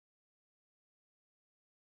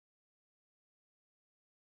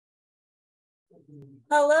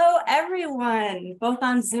Hello, everyone, both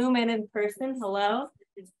on Zoom and in person. Hello.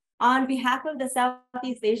 On behalf of the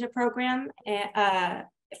Southeast Asia program at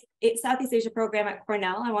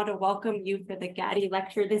Cornell, I want to welcome you for the Gatty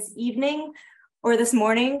lecture this evening or this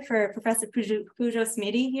morning for Professor Pujo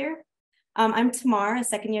Semedi here. I'm Tamar, a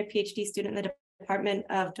second-year PhD student in the Department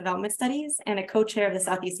of Development Studies and a co-chair of the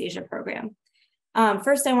Southeast Asia program.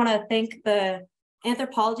 First, I want to thank the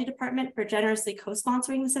Anthropology Department for generously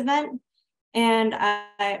co-sponsoring this event. And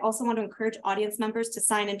I also want to encourage audience members to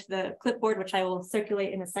sign into the clipboard, which I will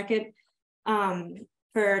circulate in a second,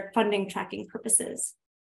 for funding tracking purposes.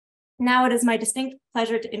 Now it is my distinct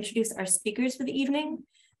pleasure to introduce our speakers for the evening.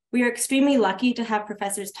 We are extremely lucky to have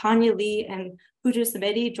Professors Tanya Lee and Pujo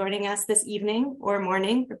Semedi joining us this evening or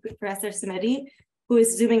morning for Professor Semedi, who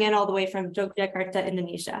is zooming in all the way from Yogyakarta,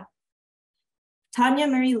 Indonesia. Tanya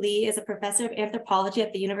Marie Lee is a professor of anthropology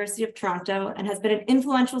at the University of Toronto and has been an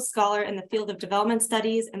influential scholar in the field of development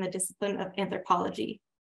studies and the discipline of anthropology.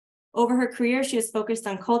 Over her career, she has focused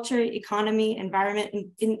on culture, economy,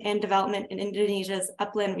 environment, and development in Indonesia's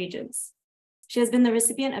upland regions. She has been the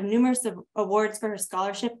recipient of numerous awards for her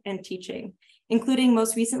scholarship and teaching, including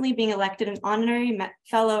most recently being elected an honorary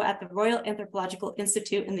fellow at the Royal Anthropological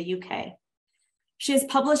Institute in the UK. She has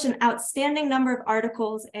published an outstanding number of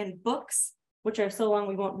articles and books, which are so long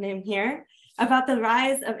we won't name here, about the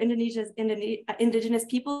rise of Indonesia's indigenous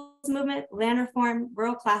peoples movement, land reform,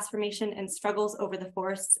 rural class formation, and struggles over the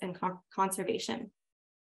forests and conservation.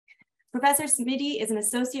 Professor Semedi is an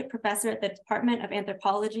associate professor at the Department of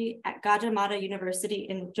Anthropology at Gajah Mada University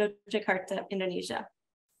in Yogyakarta, Indonesia.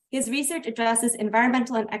 His research addresses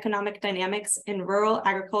environmental and economic dynamics in rural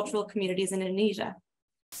agricultural communities in Indonesia.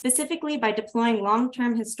 Specifically, by deploying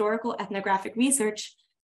long-term historical ethnographic research,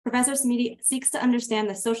 Professor Semedi seeks to understand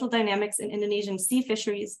the social dynamics in Indonesian sea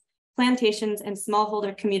fisheries, plantations, and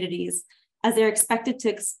smallholder communities as they're expected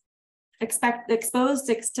to exposed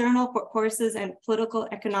to external forces and political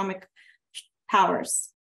economic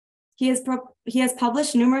powers. He has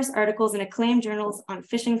published numerous articles in acclaimed journals on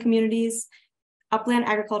fishing communities, upland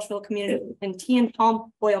agricultural communities, and tea and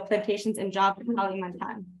palm oil plantations in Java and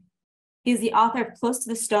Kalimantan. He is the author of Close to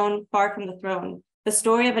the Stone, Far from the Throne, the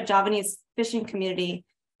story of a Javanese fishing community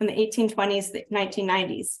from the 1820s to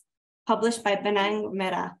 1990s, published by Benang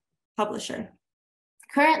Merah publisher.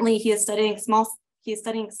 Currently, he is studying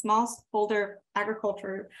smallholder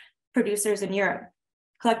agriculture producers in Europe,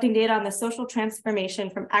 collecting data on the social transformation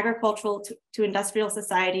from agricultural to industrial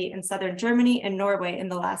society in southern Germany and Norway in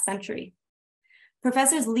the last century.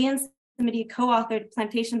 Professors Lee and Semedi co-authored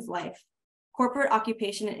Plantation Life, Corporate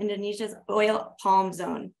Occupation in Indonesia's Oil Palm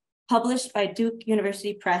Zone, published by Duke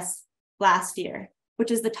University Press last year, which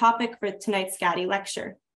is the topic for tonight's Gatty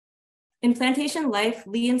lecture. In Plantation Life,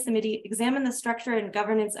 Lee and Semedi examine the structure and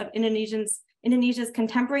governance of Indonesia's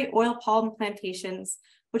contemporary oil palm plantations,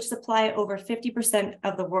 which supply over 50%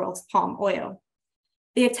 of the world's palm oil.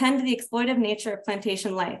 They attend to the exploitative nature of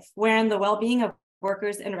plantation life, wherein the well-being of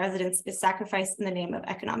workers and residents is sacrificed in the name of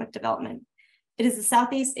economic development. It is the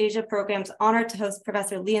Southeast Asia program's honor to host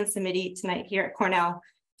Professor Lee and Semedi tonight here at Cornell.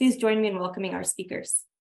 Please join me in welcoming our speakers.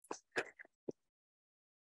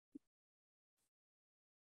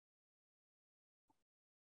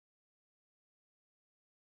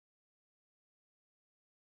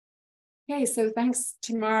 Okay, so thanks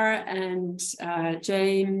Tamar and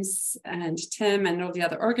James and Tim and all the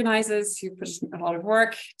other organizers who put in a lot of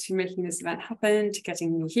work to making this event happen, to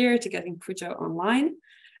getting me here, to getting Pujo online.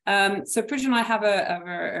 So Pujo and I have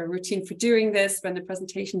a routine for doing this. When the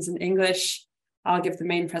presentation's in English, I'll give the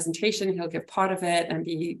main presentation, he'll give part of it and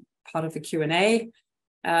be part of the Q&A.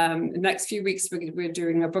 The next few weeks, we're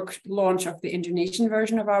doing a book launch of the Indonesian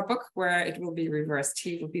version of our book, where it will be reversed.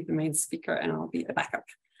 He will be the main speaker and I'll be the backup.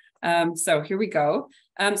 So here we go.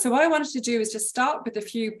 So what I wanted to do is just start with a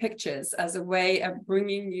few pictures as a way of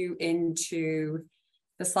bringing you into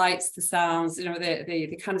the sights, the sounds, you know,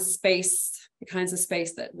 the kind of space, the kinds of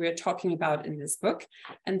space that we're talking about in this book.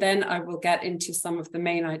 And then I will get into some of the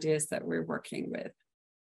main ideas that we're working with.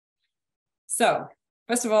 So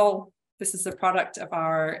first of all, this is a product of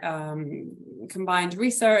our combined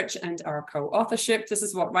research and our co-authorship. This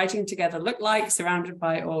is what writing together looked like, surrounded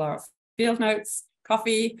by all our field notes,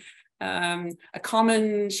 coffee, a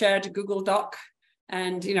common shared Google Doc,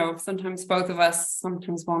 and sometimes both of us,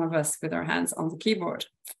 sometimes one of us with our hands on the keyboard.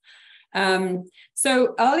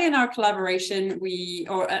 So early in our collaboration,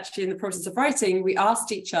 or actually in the process of writing, we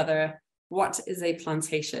asked each other, what is a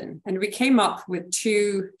plantation? And we came up with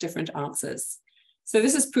two different answers. So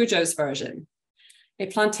this is Pujo's version. A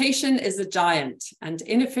plantation is a giant, an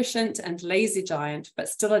inefficient and lazy giant, but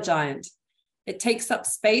still a giant. It takes up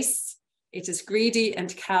space, It is greedy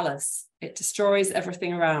and callous. It destroys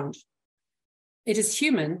everything around. It is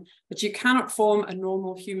human, but you cannot form a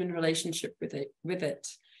normal human relationship with it.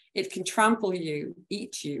 It can trample you,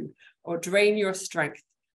 eat you, or drain your strength,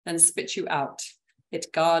 then spit you out.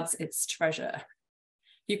 It guards its treasure.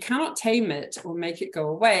 You cannot tame it or make it go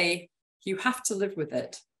away. You have to live with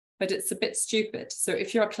it, but it's a bit stupid. So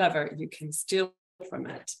if you're clever, you can steal from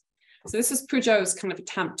it. So this was Pujo's kind of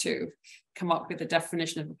attempt to come up with a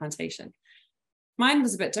definition of a plantation. Mine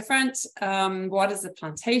was a bit different. What is a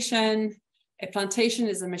plantation? A plantation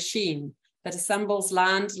is a machine that assembles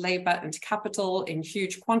land, labor, and capital in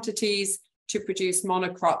huge quantities to produce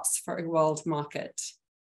monocrops for a world market.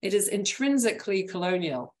 It is intrinsically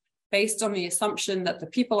colonial, based on the assumption that the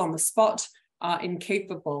people on the spot are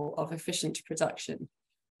incapable of efficient production.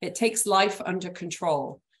 It takes life under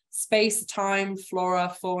control. Space, time,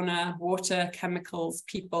 flora, fauna, water, chemicals,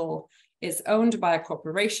 people is owned by a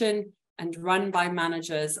corporation and run by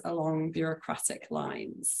managers along bureaucratic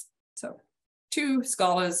lines. So 2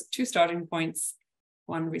 scholars, 2 starting points,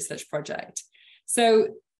 1 research project. So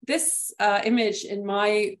this image in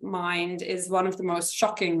my mind is one of the most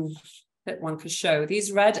shocking that one could show.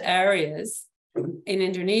 These red areas in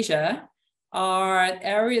Indonesia are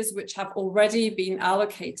areas which have already been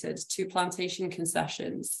allocated to plantation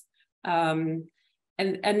concessions and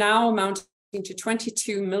now amounting to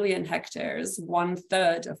 22 million hectares,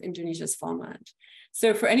 1/3 of Indonesia's farmland.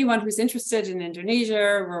 So for anyone who's interested in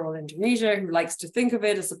Indonesia, rural Indonesia, who likes to think of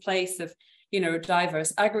it as a place of,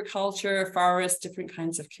 diverse agriculture, forests, different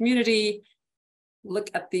kinds of community, look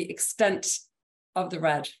at the extent of the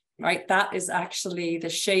red, right? That is actually the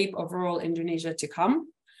shape of rural Indonesia to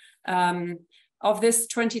come. Of this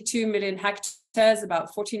 22 million hectares,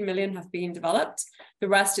 about 14 million have been developed. The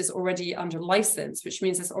rest is already under license, which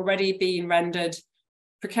means it's already been rendered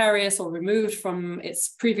precarious or removed from its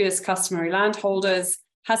previous customary landholders,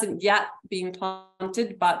 hasn't yet been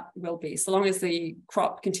planted, but will be. So long as the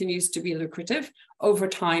crop continues to be lucrative, over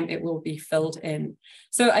time it will be filled in.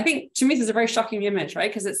 So I think, to me, this is a very shocking image,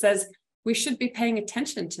 right? Because it says we should be paying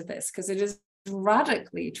attention to this because it is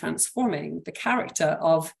radically transforming the character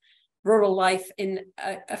of rural life in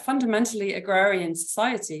a fundamentally agrarian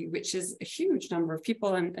society, which is a huge number of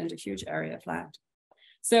people and a huge area of land.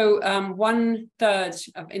 So 1/3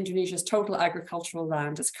 of Indonesia's total agricultural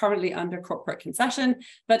land is currently under corporate concession.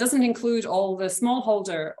 That doesn't include all the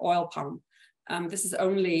smallholder oil palm. This is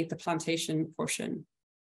only the plantation portion.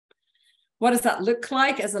 What does that look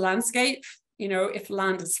like as a landscape? If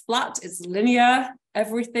land is flat, it's linear,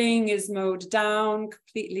 everything is mowed down,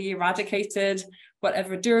 completely eradicated.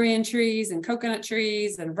 Whatever durian trees and coconut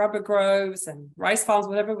trees and rubber groves and rice farms,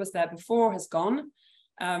 whatever was there before has gone,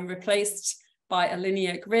 replaced by a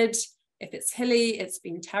linear grid. If it's hilly, it's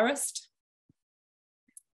been terraced.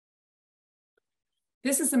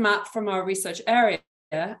 This is a map from our research area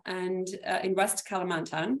and in West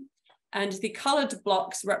Kalimantan, and the colored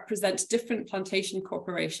blocks represent different plantation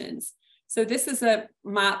corporations. So this is a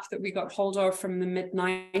map that we got hold of from the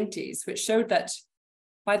mid-90s, which showed that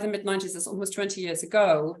by the mid-90s, that's almost 20 years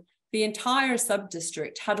ago, the entire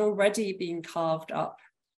sub-district had already been carved up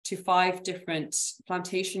to 5 different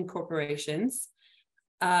plantation corporations.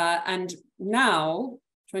 And now,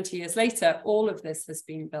 20 years later, all of this has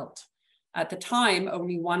been built. At the time,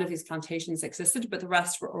 only 1 of these plantations existed, but the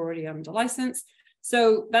rest were already under license.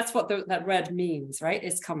 So that's what that red means, right?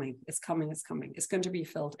 It's coming, it's coming, it's coming. It's going to be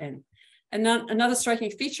filled in. And then another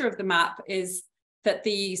striking feature of the map is that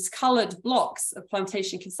these colored blocks of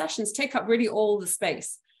plantation concessions take up really all the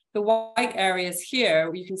space. The white areas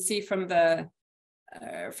here, you can see from the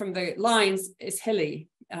lines, is hilly.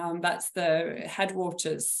 That's the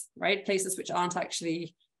headwaters, right? Places which aren't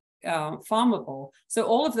actually farmable. So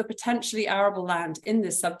all of the potentially arable land in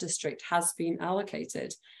this sub-district has been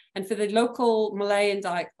allocated. And for the local Malay and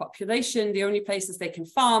Dayak population, the only places they can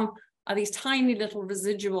farm are these tiny little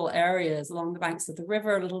residual areas along the banks of the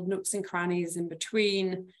river, little nooks and crannies in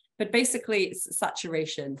between. But basically, it's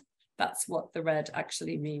saturation. That's what the red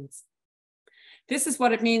actually means. This is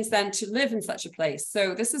what it means then to live in such a place.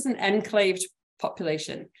 So this is an enclaved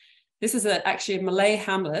population. This is actually a Malay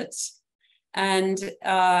hamlet. And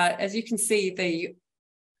as you can see, the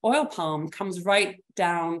oil palm comes right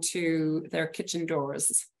down to their kitchen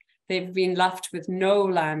doors. They've been left with no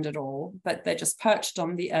land at all, but they're just perched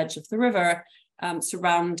on the edge of the river,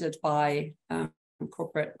 surrounded by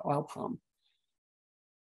corporate oil palm.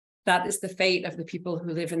 That is the fate of the people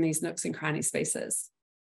who live in these nooks and cranny spaces.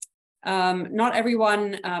 Not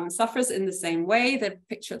everyone suffers in the same way. The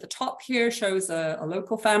picture at the top here shows a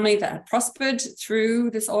local family that had prospered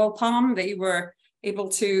through this oil palm. They were able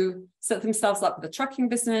to set themselves up with a trucking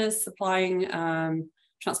business, supplying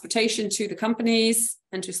transportation to the companies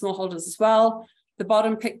and to smallholders as well. The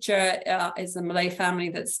bottom picture is a Malay family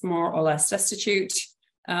that's more or less destitute,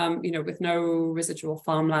 with no residual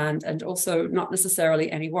farmland and also not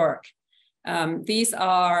necessarily any work. These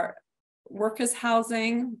are workers'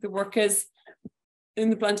 housing. The workers in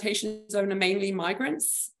the plantation zone are mainly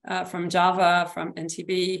migrants from Java, from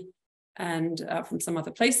NTB, and from some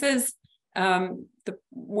other places. The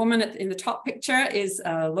woman in the top picture is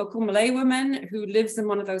a local Malay woman who lives in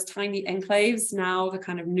one of those tiny enclaves, now the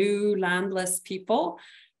kind of new landless people,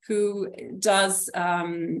 who does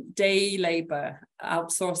day labor,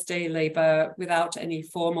 outsourced day labor without any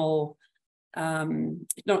formal,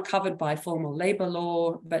 not covered by formal labor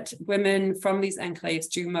law, but women from these enclaves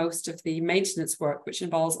do most of the maintenance work, which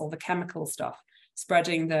involves all the chemical stuff,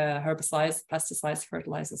 spreading the herbicides, pesticides,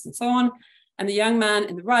 fertilizers, and so on. And the young man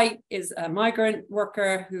in the right is a migrant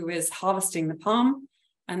worker who is harvesting the palm.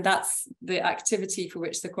 And that's the activity for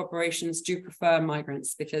which the corporations do prefer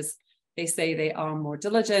migrants, because they say they are more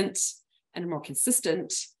diligent and more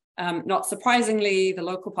consistent. Not surprisingly, the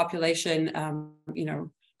local population,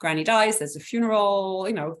 granny dies, there's a funeral,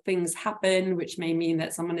 things happen, which may mean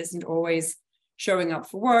that someone isn't always showing up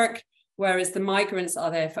for work. Whereas the migrants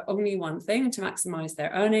are there for only one thing, to maximize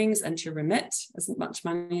their earnings and to remit as much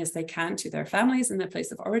money as they can to their families in their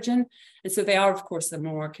place of origin. And so they are, of course, a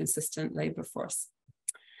more consistent labor force.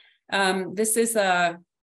 This is a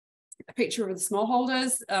picture of the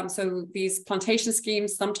smallholders. So these plantation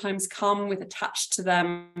schemes sometimes come with attached to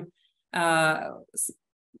them an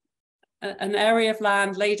area of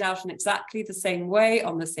land laid out in exactly the same way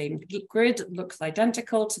on the same grid, looks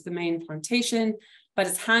identical to the main plantation, but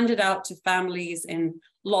it's handed out to families in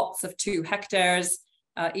lots of 2 hectares.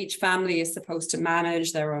 Each family is supposed to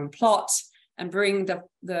manage their own plot and bring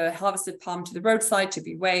the harvested palm to the roadside to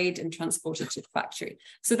be weighed and transported to the factory.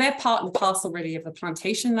 So they're part and parcel really of the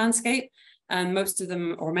plantation landscape. And most of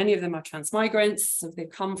them, or many of them, are transmigrants, so they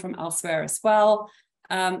come from elsewhere as well.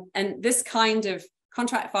 And this kind of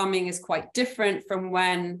contract farming is quite different from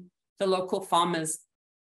when the local farmers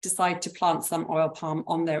decide to plant some oil palm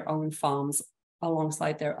on their own farms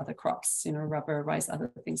alongside their other crops, rubber, rice, other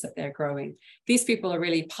things that they're growing. These people are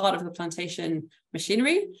really part of the plantation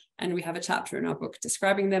machinery, and we have a chapter in our book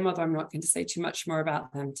describing them, although I'm not going to say too much more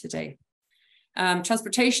about them today.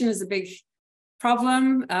 Transportation is a big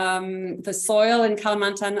problem. The soil in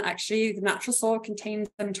Kalimantan, actually, the natural soil contains,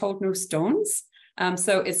 I'm told, no stones.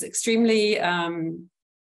 So it's extremely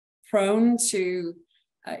prone to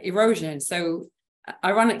erosion. So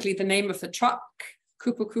ironically, the name of the truck,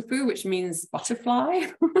 kupu-kupu, which means butterfly,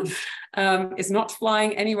 is not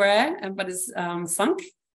flying anywhere, but is sunk.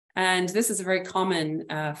 And this is a very common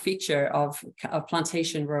feature of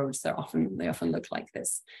plantation roads. They often look like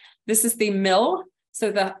this. This is the mill.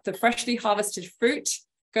 So the freshly harvested fruit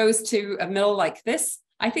goes to a mill like this.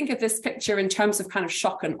 I think of this picture in terms of kind of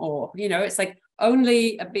shock and awe. It's like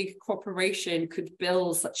only a big corporation could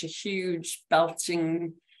build such a huge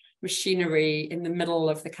belching machinery in the middle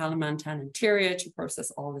of the Kalimantan interior to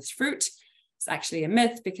process all this fruit. It's actually a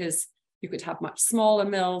myth, because you could have much smaller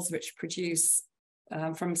mills which produce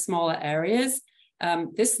from smaller areas.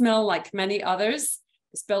 This mill, like many others,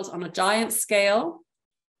 is built on a giant scale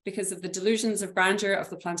because of the delusions of grandeur of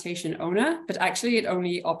the plantation owner, but actually it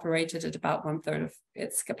only operated at about 1/3 of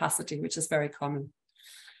its capacity, which is very common.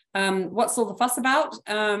 What's all the fuss about?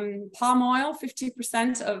 Palm oil,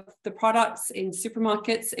 50% of the products in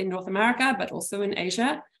supermarkets in North America, but also in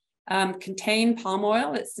Asia, contain palm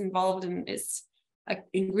oil. It's involved in its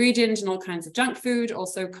ingredient in all kinds of junk food,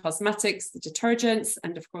 also cosmetics, the detergents,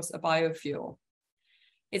 and of course a biofuel.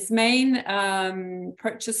 Its main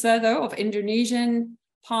purchaser, though, of Indonesian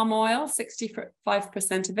palm oil,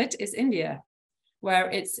 65% of it is India, where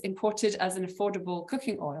it's imported as an affordable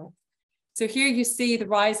cooking oil. So here you see the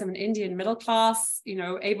rise of an Indian middle class,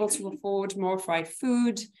 able to afford more fried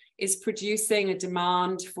food, is producing a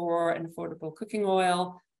demand for an affordable cooking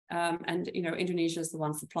oil. And Indonesia is the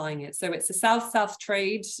one supplying it. So it's a South-South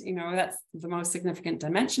trade, that's the most significant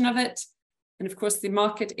dimension of it. And of course, the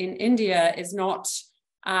market in India is not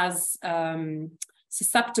as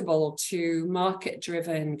susceptible to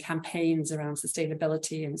market-driven campaigns around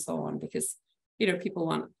sustainability and so on, because people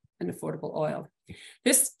want an affordable oil.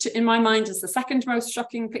 This, in my mind, is the second most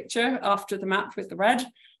shocking picture after the map with the red.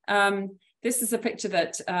 This is a picture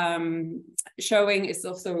that showing is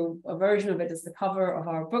also a version of it as the cover of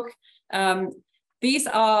our book. These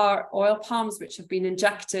are oil palms which have been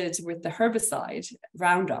injected with the herbicide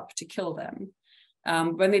Roundup to kill them.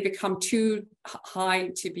 When they become too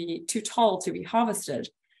tall to be harvested,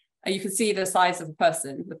 You can see the size of the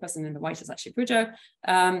person. The person in the white is actually Pujo.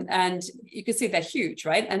 And you can see they're huge,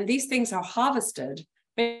 right? And these things are harvested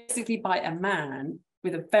basically by a man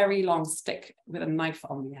with a very long stick with a knife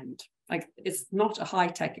on the end. Like, it's not a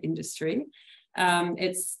high-tech industry.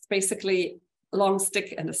 It's basically a long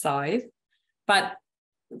stick and a scythe. But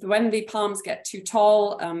when the palms get too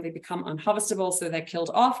tall, they become unharvestable, so they're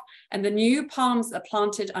killed off. And the new palms are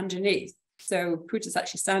planted underneath. So Pujo is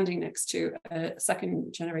actually standing next to a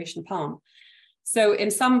second generation palm. So in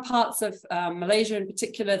some parts of Malaysia in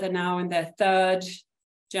particular, they're now in their third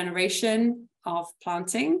generation of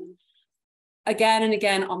planting, again and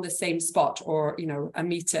again on the same spot, or, you know, a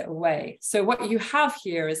meter away. So what you have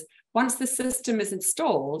here is, once the system is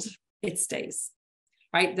installed, it stays,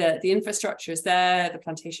 right? The infrastructure is there, the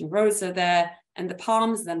plantation roads are there, and the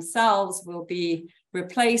palms themselves will be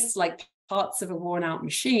replaced like parts of a worn out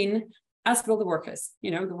machine, as will the workers.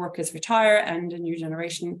 You know, the workers retire and a new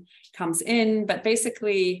generation comes in. But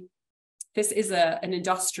basically, this is an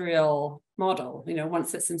industrial model. You know,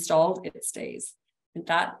 once it's installed, it stays. And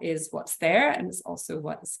that is what's there, and it's also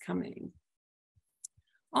what is coming.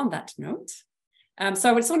 On that note,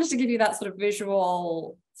 so I just wanted to give you that sort of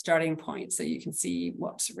visual starting point so you can see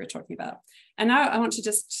what we're talking about. And now I want to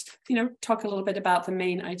just, you know, talk a little bit about the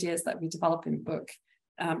main ideas that we develop in the book,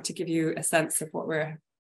 to give you a sense of what we're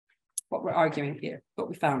arguing here, what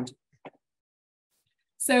we found.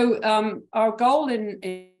 So our goal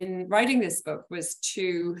in writing this book was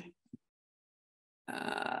to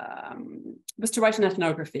write an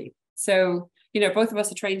ethnography. So, you know, both of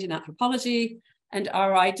us are trained in anthropology, and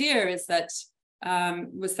our idea is that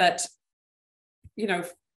was that, you know,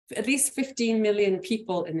 at least 15 million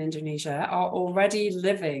people in Indonesia are already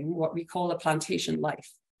living what we call a plantation life.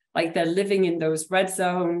 Like, they're living in those red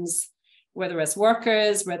zones, whether as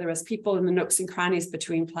workers, whether as people in the nooks and crannies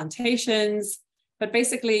between plantations. But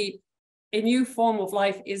basically, a new form of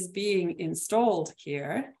life is being installed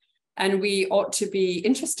here. And we ought to be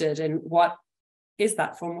interested in what is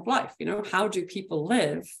that form of life. You know, how do people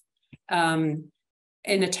live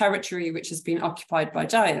in a territory which has been occupied by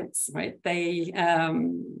giants, right? They are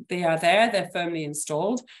there, they're firmly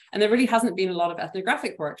installed. And there really hasn't been a lot of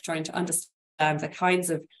ethnographic work trying to understand the kinds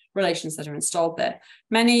of relations that are installed there.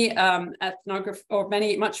 Much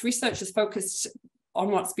research is focused on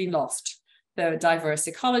what's been lost: the diverse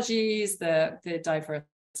ecologies, the diverse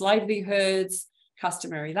livelihoods,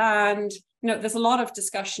 customary land. You know, there's a lot of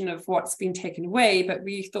discussion of what's been taken away, but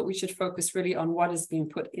we thought we should focus really on what has been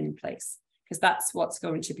put in place, because that's what's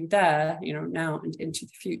going to be there, you know, now and into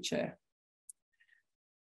the future.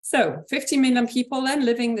 So 50 million people then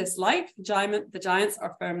living this life. The giants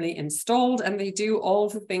are firmly installed, and they do all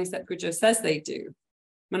the things that Pujo says they do: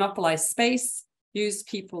 monopolize space, use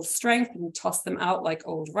people's strength and toss them out like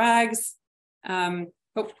old rags.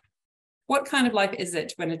 But what kind of life is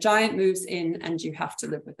it when a giant moves in and you have to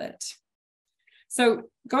live with it? So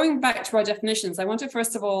going back to our definitions, I want to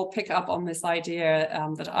first of all pick up on this idea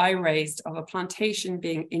that I raised of a plantation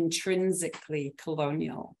being intrinsically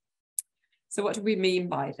colonial. So what do we mean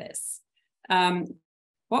by this?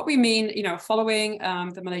 What we mean, you know, following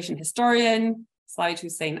the Malaysian historian Syed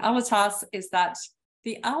Hussein Alatas, is that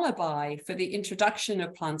the alibi for the introduction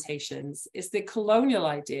of plantations is the colonial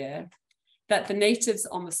idea that the natives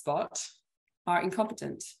on the spot are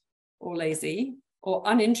incompetent or lazy or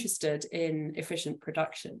uninterested in efficient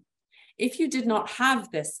production. If you did not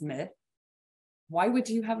have this myth, why would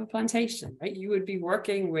you have a plantation, right? You would be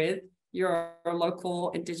working with your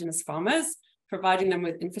local indigenous farmers, providing them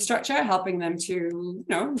with infrastructure, helping them to, you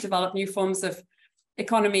know, develop new forms of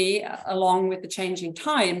economy along with the changing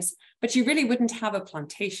times, but you really wouldn't have a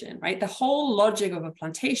plantation, right? The whole logic of a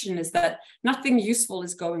plantation is that nothing useful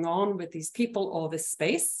is going on with these people or this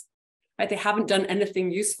space, right? They haven't done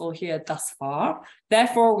anything useful here thus far.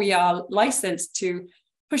 Therefore, we are licensed to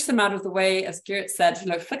push them out of the way, as Garrett said, you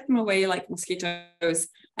know, flick them away like mosquitoes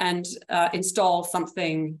and install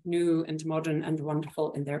something new and modern and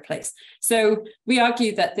wonderful in their place. So we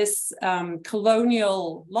argue that this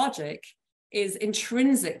colonial logic is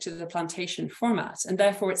intrinsic to the plantation format, and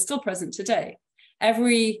therefore it's still present today.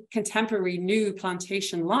 Every contemporary new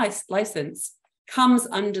plantation license comes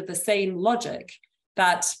under the same logic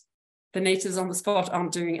that the natives on the spot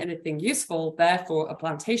aren't doing anything useful, therefore a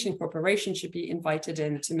plantation corporation should be invited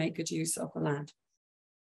in to make good use of the land.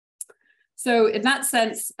 So in that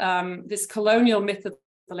sense, this colonial myth of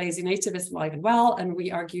the lazy native is alive and well, and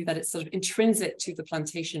we argue that it's sort of intrinsic to the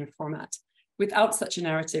plantation format. Without such a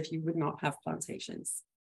narrative, you would not have plantations.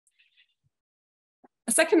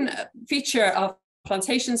 A second feature of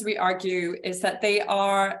plantations, we argue, is that they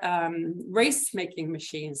are race-making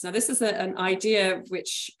machines. Now, this is an idea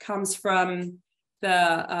which comes from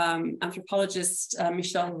the anthropologist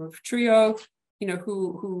Michel Rouvre-Trouillot,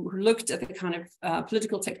 who looked at the kind of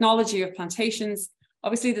political technology of plantations.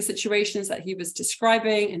 Obviously, the situations that he was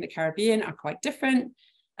describing in the Caribbean are quite different,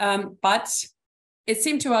 but it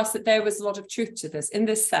seemed to us that there was a lot of truth to this in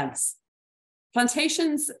this sense.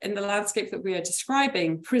 Plantations in the landscape that we are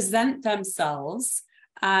describing present themselves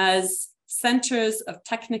as centers of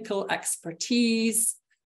technical expertise,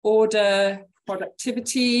 order,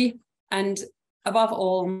 productivity, and above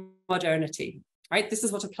all, modernity, right? This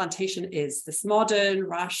is what a plantation is, this modern,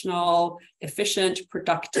 rational, efficient,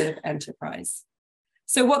 productive enterprise.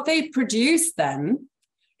 So what they produce then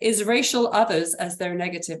is racial others as their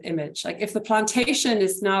negative image. Like if the plantation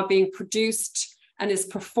is now being produced and is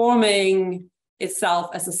performing itself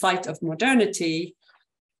as a site of modernity,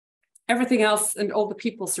 everything else and all the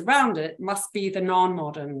people surround it must be the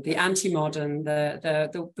non-modern, the anti-modern,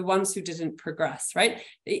 the ones who didn't progress, right?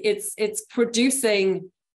 It's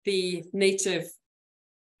producing the native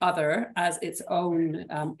other as its own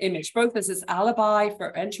image, both as its alibi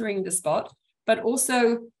for entering the spot, but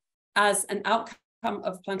also as an outcome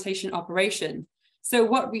of plantation operation. So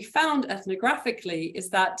what we found ethnographically is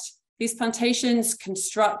that these plantations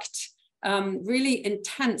construct really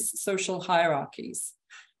intense social hierarchies.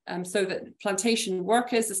 So that plantation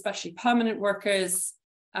workers, especially permanent workers,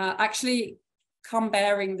 actually come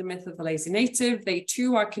bearing the myth of the lazy native. They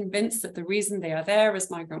too are convinced that the reason they are there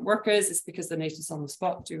as migrant workers is because the natives on the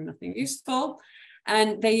spot do nothing useful.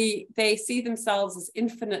 And they see themselves as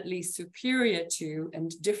infinitely superior to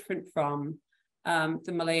and different from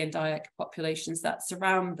the Malay and Dayak populations that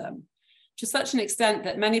surround them, to such an extent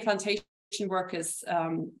that many plantation workers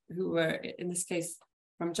who were, in this case,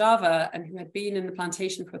 from Java and who had been in the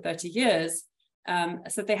plantation for 30 years,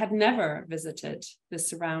 so they had never visited the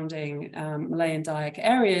surrounding Malay and Dayak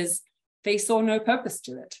areas. They saw no purpose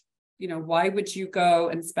to it. Why would you go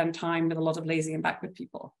and spend time with a lot of lazy and backward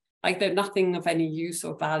people? Like that nothing of any use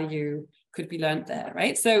or value could be learned there,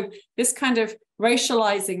 right? So this kind of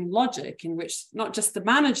racializing logic in which not just the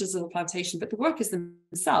managers of the plantation, but the workers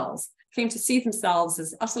themselves came to see themselves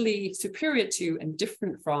as utterly superior to and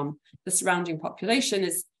different from the surrounding population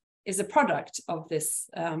is a product of this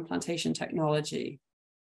plantation technology.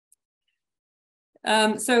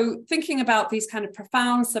 So thinking about these kind of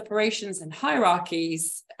profound separations and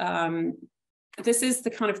hierarchies, this is the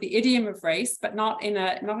kind of the idiom of race, but not in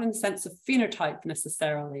the sense of phenotype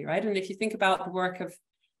necessarily, right? And if you think about the work of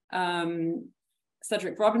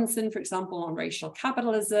Cedric Robinson, for example, on racial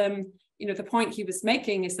capitalism, the point he was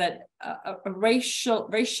making is that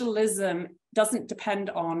racialism doesn't depend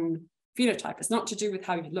on phenotype. It's not to do with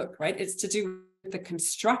how you look, right? It's to do with the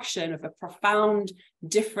construction of a profound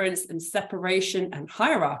difference and separation and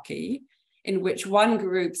hierarchy in which one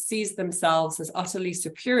group sees themselves as utterly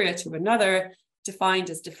superior to another, defined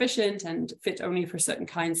as deficient and fit only for certain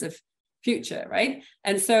kinds of future, right?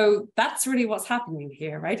 And so that's really what's happening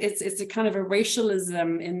here, right? It's a kind of a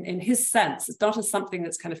racialism in his sense. It's not as something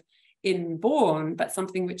that's kind of inborn, but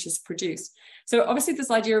something which is produced. So obviously this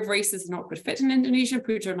idea of race is not good fit in Indonesia.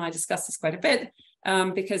 Puja and I discussed this quite a bit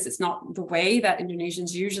because it's not the way that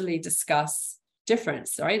Indonesians usually discuss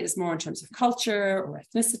difference, right? It's more in terms of culture or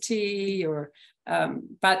ethnicity, or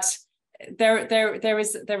but there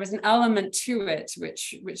is an element to it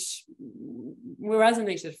which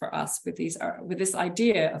resonated for us with this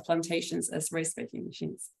idea of plantations as race-making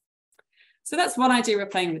machines. So that's one idea we're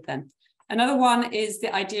playing with then. Another one is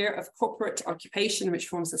the idea of corporate occupation, which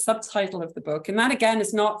forms the subtitle of the book. And that, again,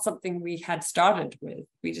 is not something we had started with.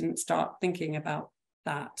 We didn't start thinking about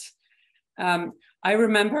that. I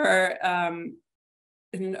remember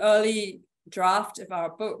in an early draft of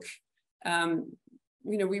our book,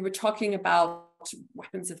 we were talking about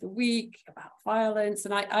weapons of the week, about violence.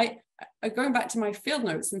 And I going back to my field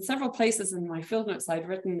notes, in several places in my field notes, I'd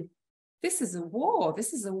written, this is a war.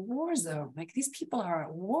 This is a war zone. Like these people are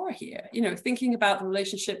at war here. Thinking about the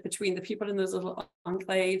relationship between the people in those little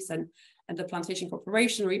enclaves and the plantation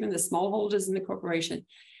corporation, or even the smallholders in the corporation.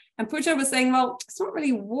 And Puja was saying, well, it's not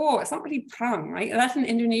really war. It's not really perang, right? That in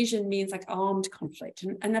Indonesian means like armed conflict.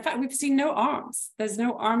 And in fact, we've seen no arms. There's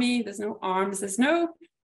no army. There's no arms. There's no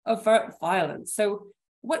overt violence. So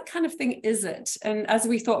what kind of thing is it? And as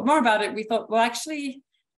we thought more about it, we thought, well, actually,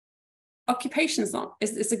 occupation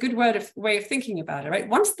is a good way of thinking about it, right?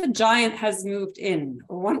 Once the giant has moved in,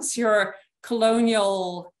 or once your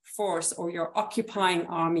colonial force or your occupying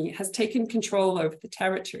army has taken control over the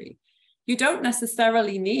territory, you don't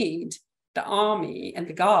necessarily need the army and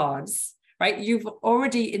the guards, right? You've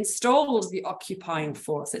already installed the occupying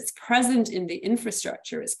force. It's present in the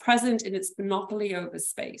infrastructure. It's present in its monopoly over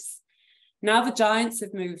space. Now the giants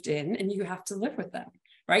have moved in and you have to live with them,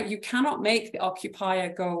 right? You cannot make the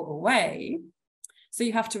occupier go away. So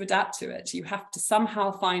you have to adapt to it. You have to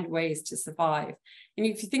somehow find ways to survive. And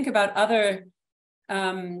if you think about other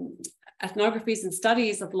ethnographies and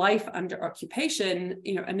studies of life under occupation,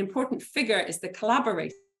 an important figure is the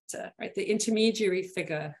collaborator, right? The intermediary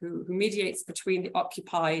figure who mediates between the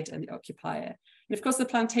occupied and the occupier. And of course, the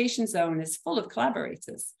plantation zone is full of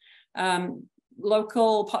collaborators,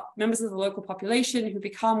 members of the local population who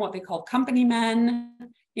become what they call company men,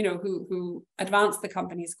 who advance the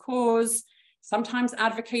company's cause, sometimes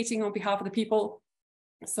advocating on behalf of the people,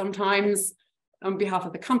 sometimes on behalf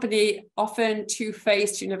of the company, often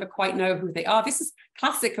two-faced, you never quite know who they are. This is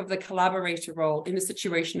classic of the collaborator role in a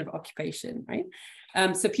situation of occupation, right?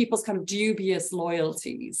 So people's kind of dubious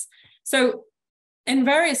loyalties. So in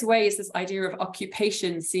various ways, this idea of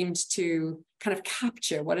occupation seemed to kind of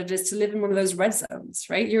capture what it is to live in one of those red zones,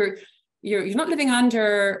 right? You're not living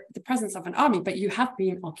under the presence of an army, but you have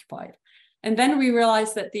been occupied. And then we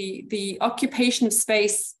realized that the occupation of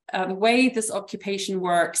space, the way this occupation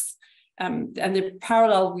works, and the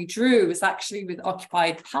parallel we drew is actually with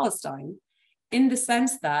occupied Palestine, in the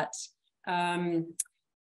sense that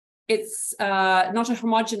it's not a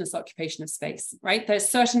homogeneous occupation of space, right? There's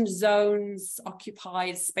certain zones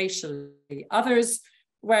occupied spatially, others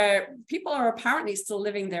where people are apparently still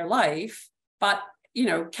living their life, but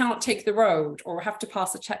cannot take the road or have to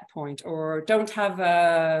pass a checkpoint or don't have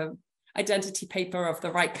a identity paper of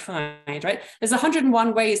the right kind, right? There's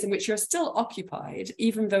 101 ways in which you're still occupied,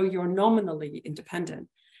 even though you're nominally independent.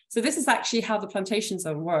 So this is actually how the plantation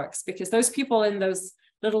zone works, because those people in those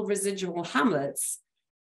little residual hamlets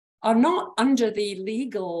are not under the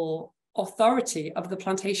legal authority of the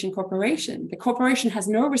plantation corporation. The corporation has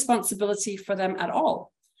no responsibility for them at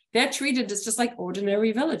all. They're treated as just like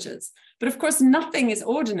ordinary villagers. But of course, nothing is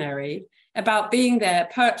ordinary about being there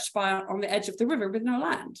perched on the edge of the river with no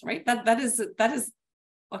land, right? That is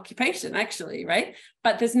occupation, actually, right?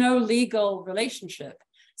 But there's no legal relationship.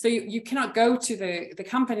 So you cannot go to the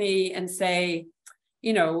company and say,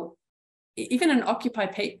 even an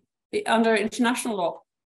occupied, under international law,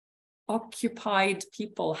 occupied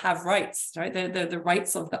people have rights, right? They're the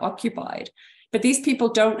rights of the occupied. But these people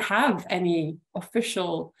don't have any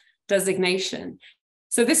official designation.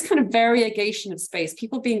 So this kind of variegation of space,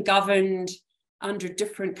 people being governed under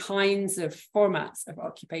different kinds of formats of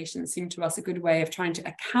occupation, seemed to us a good way of trying to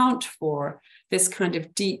account for this kind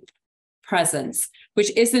of deep presence,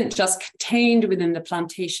 which isn't just contained within the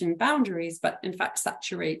plantation boundaries, but in fact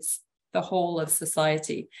saturates the whole of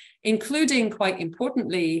society, including, quite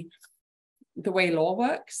importantly, the way law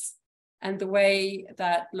works and the way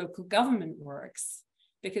that local government works,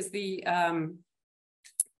 because the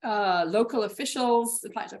local officials,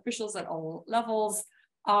 in fact, officials at all levels,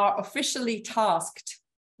 are officially tasked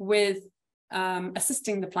with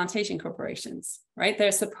assisting the plantation corporations, right?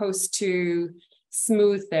 They're supposed to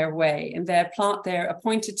smooth their way, and they're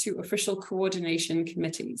appointed to official coordination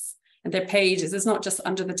committees, and they're paid. It's not just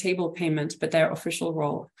under the table payment, but their official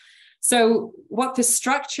role. So what this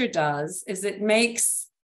structure does is it makes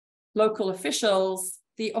local officials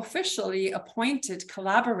the officially appointed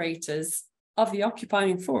collaborators of the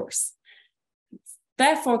occupying force.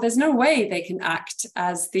 Therefore, there's no way they can act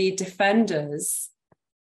as the defenders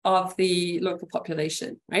of the local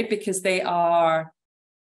population, right? Because they are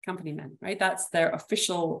company men, right? That's their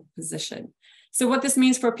official position. So what this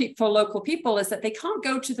means for local people is that they can't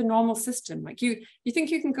go to the normal system. Like you think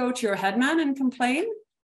you can go to your headman and complain?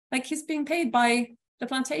 Like, he's being paid by the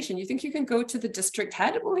plantation. You think you can go to the district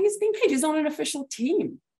head? Well, he's being paid. He's on an official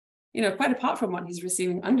team, quite apart from what he's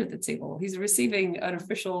receiving under the table. He's receiving an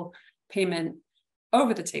official payment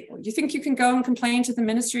over the table. You think you can go and complain to the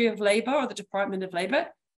Ministry of Labor or the Department of Labor?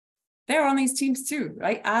 They're on these teams too,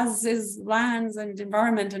 right? As is lands and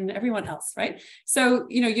environment and everyone else, right? So,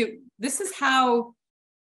 this is how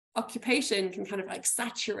occupation can kind of like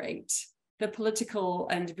saturate the political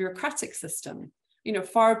and bureaucratic system,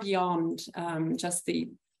 far beyond just the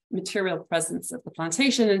material presence of the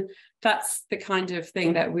plantation. And that's the kind of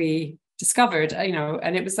thing that we discovered,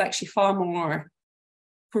 and it was actually far more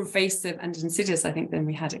pervasive and insidious, I think, than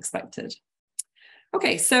we had expected.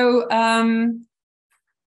 Okay, so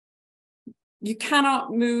you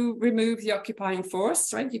cannot remove the occupying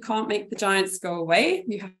force, right? You can't make the giants go away.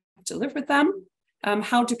 You have to live with them.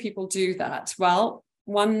 How do people do that? Well,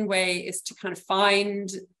 one way is to kind of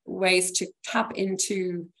find ways to tap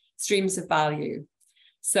into streams of value.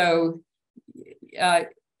 So as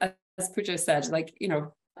Pujo said,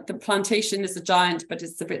 the plantation is a giant, but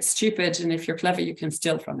it's a bit stupid. And if you're clever, you can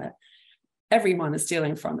steal from it. Everyone is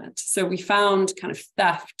stealing from it. So we found kind of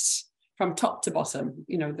theft from top to bottom,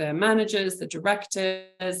 you know, the managers, the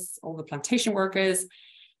directors, all the plantation workers,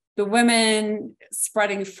 the women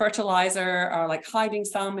spreading fertilizer are like hiding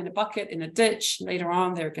some in a bucket in a ditch. Later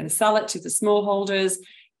on, they're going to sell it to the smallholders.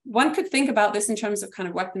 One could think about this in terms of kind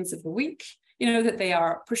of weapons of the weak, you know, that they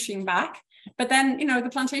are pushing back. But then, you know, the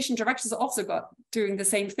plantation directors also got doing the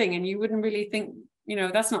same thing. And you wouldn't really think, you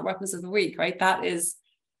know, that's not weapons of the weak, right? That is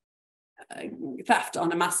theft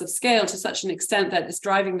on a massive scale to such an extent that it's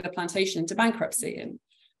driving the plantation into bankruptcy.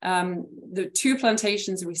 And the two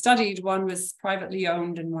plantations we studied, one was privately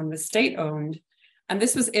owned and one was state owned. And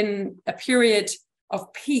this was in a period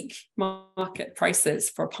of peak market prices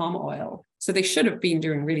for palm oil. So they should have been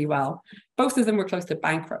doing really well. Both of them were close to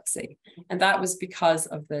bankruptcy. And that was because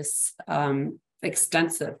of this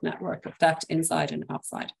extensive network of theft inside and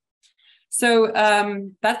outside. So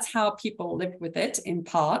that's how people live with it, in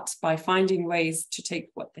part, by finding ways to take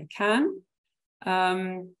what they can.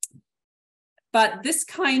 But this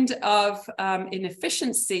kind of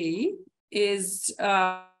inefficiency is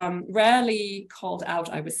rarely called out,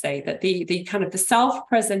 I would say, that the kind of the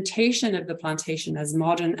self-presentation of the plantation as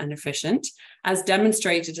modern and efficient, as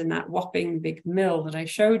demonstrated in that whopping big mill that I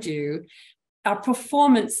showed you, are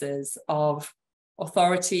performances of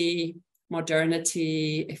authority,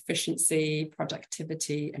 modernity, efficiency,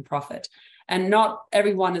 productivity, and profit. And not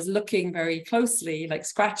everyone is looking very closely, like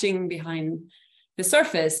scratching behind the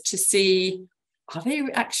surface to see, are they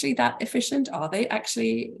actually that efficient? Are they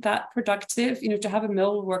actually that productive? You know, to have a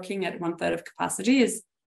mill working at 1/3 of capacity is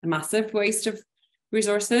a massive waste of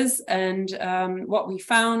resources. And what we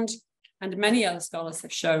found, and many other scholars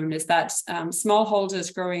have shown, is that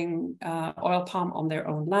smallholders growing oil palm on their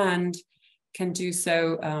own land can do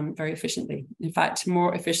so very efficiently. In fact,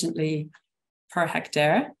 more efficiently per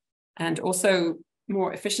hectare, and also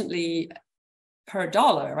more efficiently per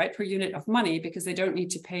dollar, right, per unit of money, because they don't need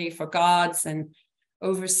to pay for guards and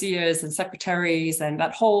overseers and secretaries, and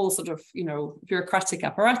that whole sort of, you know, bureaucratic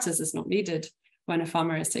apparatus is not needed when a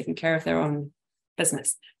farmer is taking care of their own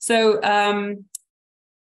business. So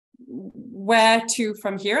where to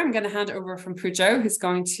from here? I'm going to hand over from Pujo, who's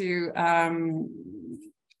going to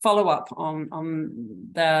follow up on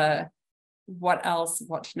the what else,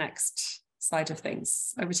 what next side of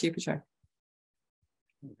things. Over to you, Pujo.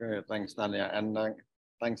 Okay, thanks, Tanya, and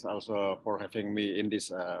thanks also for having me in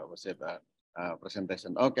this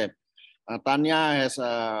presentation. Okay, Tanya has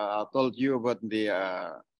told you about the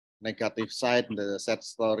negative side, the sad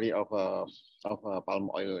story of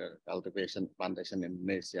palm oil cultivation plantation in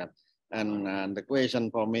Indonesia, and the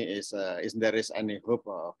question for me is there is any hope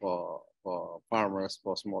for farmers,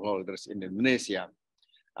 for smallholders in Indonesia?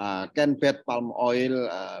 Can bad palm oil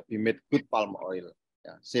be made good palm oil?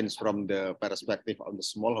 Yeah, since from the perspective of the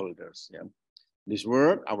smallholders, yeah, this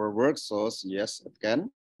work, our work shows yes, it can,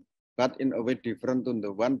 but in a way different to the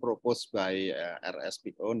one proposed by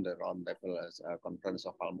RSPO, the Roundtable Conference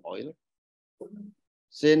of Palm Oil.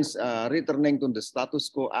 Since returning to the status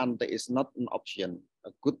quo ante is not an option, a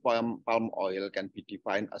good palm oil can be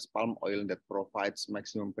defined as palm oil that provides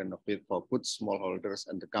maximum benefit for both smallholders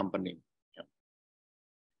and the company.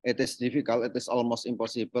 It is difficult, it is almost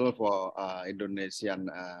impossible for Indonesian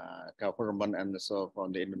government and so for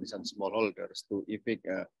the Indonesian smallholders to evict,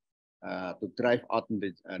 to drive out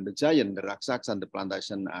the giant, the raksasa and the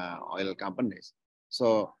plantation oil companies.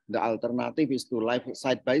 So the alternative is to live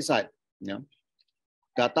side by side. Yeah.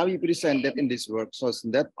 Data we presented in this work shows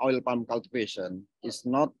that oil palm cultivation is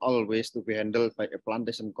not always to be handled by a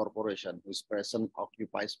plantation corporation whose presence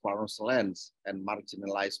occupies farmers' lands and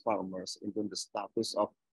marginalized farmers into the status of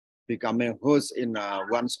becoming hosts in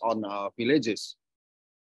one's own villages.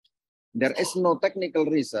 There is no technical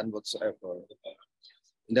reason whatsoever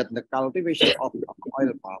that the cultivation of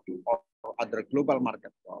oil palm or other global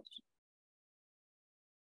market crops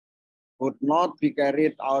would not be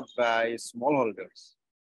carried out by smallholders.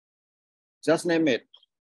 Just name it: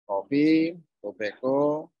 coffee,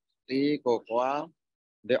 tobacco, tea, cocoa.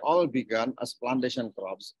 They all began as plantation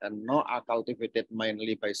crops and now are cultivated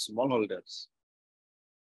mainly by smallholders.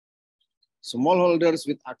 Smallholders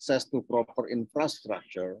with access to proper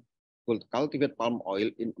infrastructure could cultivate palm oil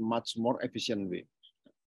in a much more efficient way.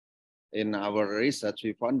 In our research,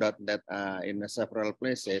 we found out that in several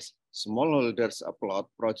places, smallholders plot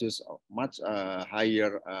produce much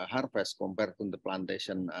higher harvest compared to the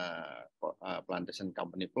plantation plantation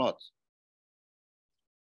company plots.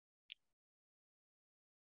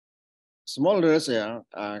 Smallholders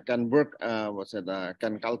can work,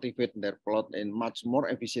 can cultivate their plot in much more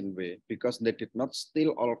efficient way because they did not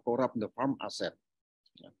steal or corrupt the farm asset.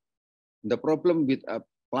 The problem with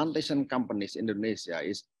plantation companies in Indonesia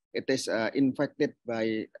is it is infected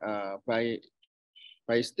by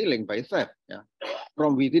stealing, by theft,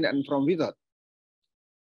 from within and from without.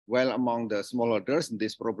 While among the smallholders,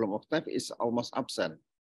 this problem of theft is almost absent.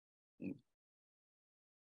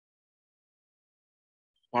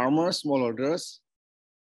 Farmers, smallholders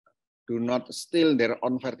do not steal their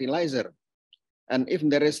own fertilizer. And if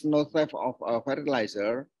there is no theft of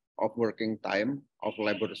fertilizer, of working time, of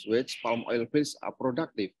labor's wage, palm oil fields are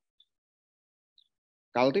productive.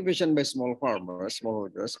 Cultivation by small farmers,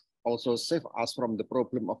 smallholders, also save us from the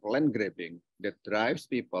problem of land grabbing that drives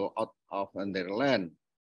people out of their land,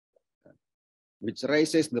 which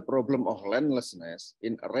raises the problem of landlessness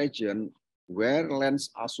in a region where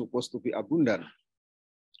lands are supposed to be abundant,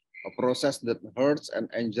 a process that hurts and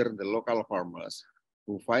injures the local farmers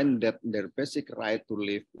who find that their basic right to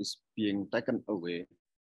live is being taken away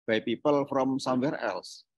by people from somewhere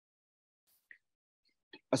else.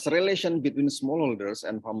 As relation between smallholders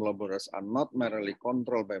and farm laborers are not merely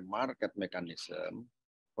controlled by market mechanism,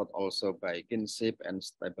 but also by kinship and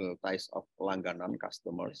stable ties of langganan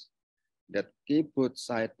customers that keep both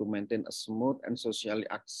sides to maintain a smooth and socially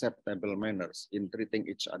acceptable manners in treating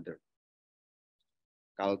each other.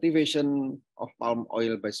 Cultivation of palm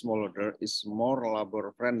oil by smallholder is more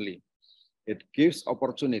labor-friendly. It gives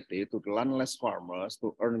opportunity to the landless farmers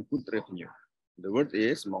to earn good revenue. The word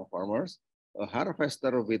is, among farmers, a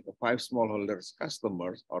harvester with 5 smallholders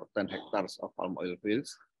customers or 10 hectares of palm oil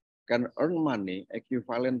fields can earn money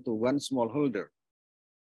equivalent to 1 smallholder.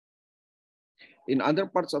 In other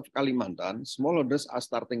parts of Kalimantan, smallholders are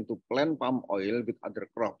starting to plant palm oil with other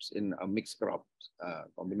crops in a mixed crop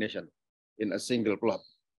combination in a single plot,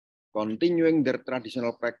 continuing their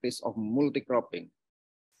traditional practice of multi-cropping.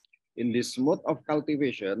 In this mode of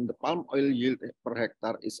cultivation, the palm oil yield per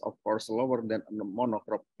hectare is of course lower than a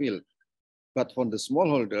monocrop field. But for the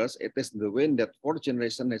smallholders, it is the way that 4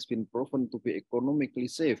 generations has been proven to be economically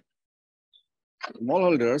safe.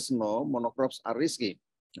 Smallholders know monocrops are risky.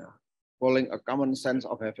 Following a common sense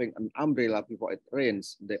of having an umbrella before it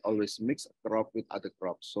rains, they always mix a crop with other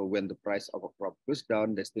crops. So when the price of a crop goes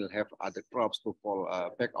down, they still have other crops to fall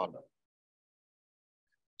back on.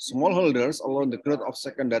 Smallholders allow the growth of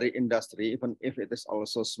secondary industry, even if it is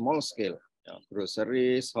also small scale.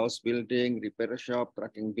 Groceries, house building, repair shop,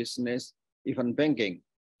 trucking business, even banking.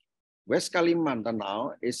 West Kalimantan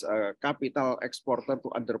now is a capital exporter to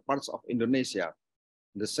other parts of Indonesia.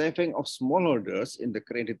 The saving of smallholders in the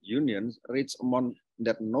credit unions reach amount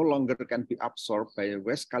that no longer can be absorbed by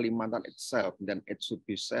West Kalimantan itself, then it should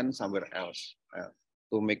be sent somewhere else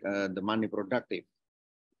to make the money productive.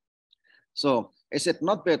 So, is it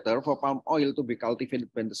not better for palm oil to be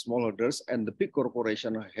cultivated by the smallholders and the big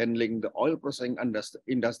corporation handling the oil processing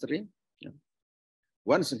industry?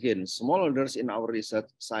 Once again, smallholders in our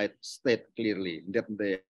research site state clearly that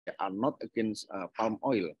they are not against palm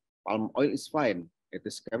oil. Palm oil is fine. It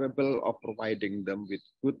is capable of providing them with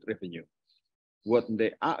good revenue. What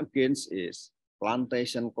they are against is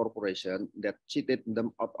plantation corporation that cheated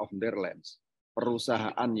them out of their lands.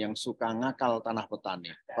 Perusahaan yang suka ngakal tanah petani.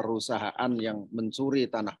 Perusahaan yang mencuri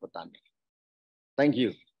tanah petani. Thank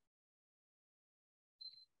you.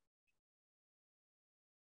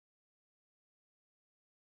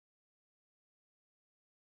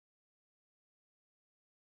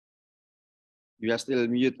 You are still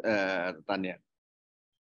mute, Tanya.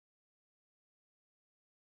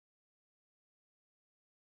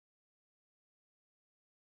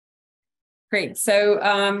 Great. So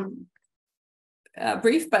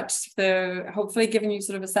brief, but hopefully giving you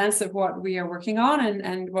sort of a sense of what we are working on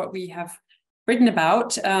and what we have written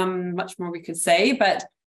about. Much more we could say, but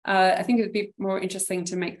I think it would be more interesting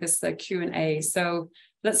to make this a Q&A. So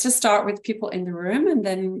let's just start with people in the room, and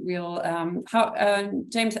then we'll,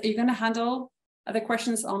 James, are you going to handle other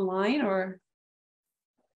questions online, or?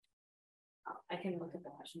 I can look at the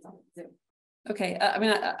questions on Zoom. Okay, I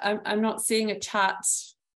mean, I'm not seeing a chat.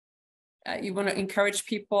 You want to encourage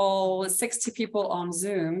people, 60 people on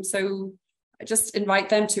Zoom, so just invite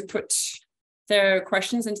them to put their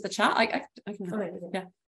questions into the chat. I can, yeah.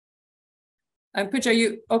 Pujo,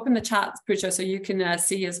 you open the chat, Pujo, so you can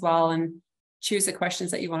see as well and choose the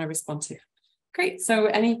questions that you want to respond to. Great, so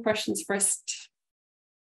any questions first?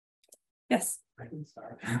 Yes. I can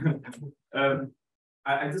start.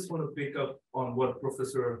 I just want to pick up on what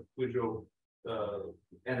Professor Pujo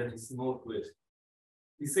ended his note with.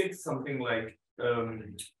 He said something like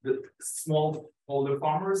the smallholder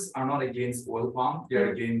farmers are not against oil palm,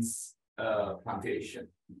 they're against plantation.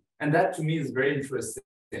 And that to me is very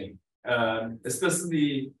interesting,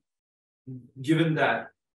 especially given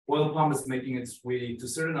that oil palm is making its way to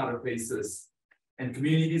certain other places and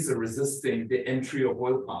communities are resisting the entry of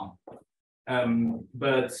oil palm.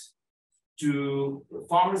 But to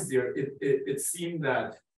farmers there, it seemed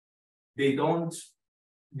that they don't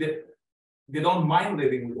mind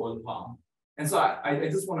living with oil palm. And so I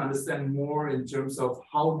just want to understand more in terms of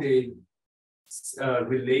how they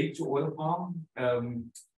relate to oil palm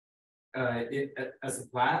as a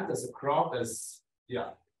plant, as a crop, as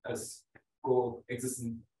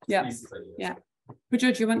coexisting species. Yeah.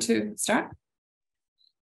 Pujo, do you want to start?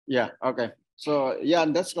 Yeah, okay. So yeah,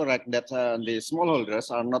 that's correct that the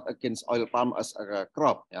smallholders are not against oil palm as a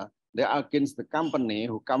crop. Yeah, they are against the company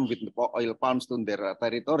who come with the oil palms to their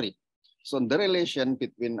territory. So the relation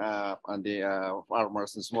between the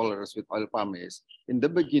farmers and smallholders with oil palm is, in the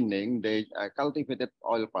beginning, they cultivated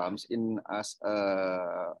oil palms as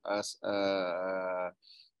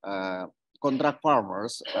contract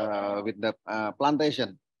farmers with the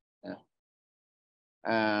plantation. Yeah.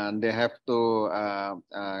 And they have to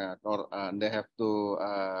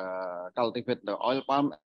cultivate the oil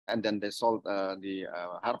palm, and then they sold the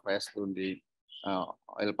harvest to the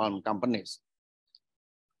oil palm companies.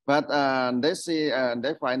 But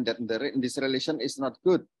they find that this relation is not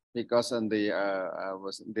good, because the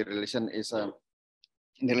relation is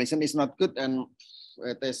not good, and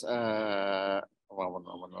it is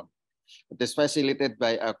it is facilitated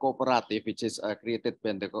by a cooperative, which is created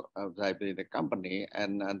by the company,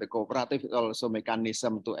 and the cooperative is also a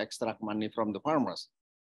mechanism to extract money from the farmers.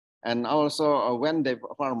 And also, when the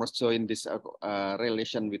farmers join this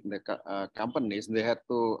relation with the companies, they have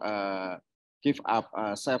to give up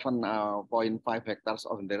 7.5 hectares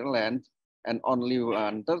of their land, and only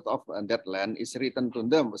 1/3 of that land is returned to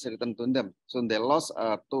them. So they lost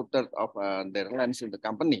 2/3 of their lands in the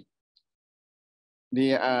company.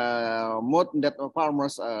 The mode that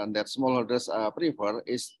farmers, that smallholders prefer,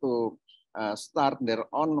 is to start their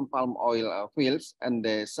own palm oil fields, and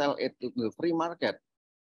they sell it to the free market.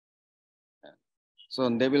 So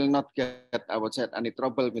they will not get, I would say, any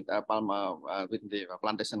trouble with with the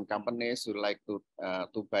plantation companies who like to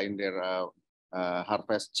buy their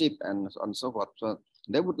harvest cheap and so on and so forth. So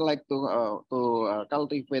they would like to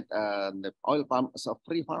cultivate the oil palm as a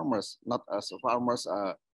free farmers, not as farmers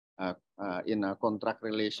in a contract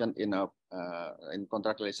relation in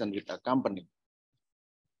contract relation with a company.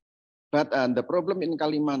 But the problem in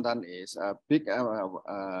Kalimantan is a big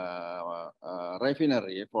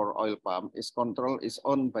refinery for oil palm is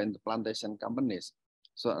owned by the plantation companies.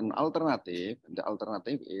 So the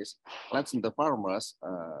alternative is, let's the farmers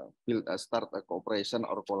start a cooperation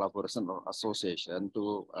or collaboration or association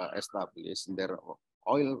to establish their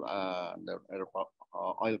oil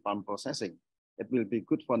palm processing. It will be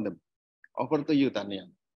good for them. Over to you, Tanya.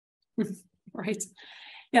 Right.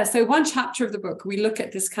 Yeah, so one chapter of the book, we look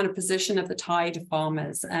at this kind of position of the Thai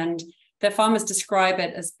farmers, and the farmers describe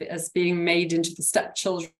it as being made into the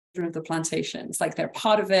stepchildren of the plantation. It's like they're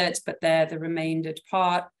part of it, but they're the remaindered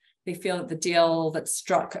part. They feel that the deal that's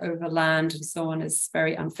struck over land and so on is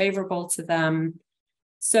very unfavorable to them.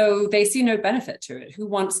 So they see no benefit to it. Who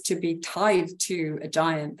wants to be tied to a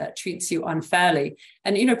giant that treats you unfairly?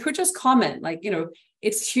 And, Pujo's comment, like,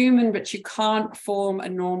 it's human, but you can't form a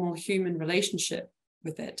normal human relationship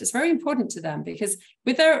with it. It's very important to them, because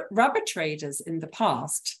with their rubber traders in the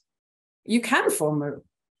past, you can form a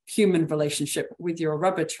human relationship with your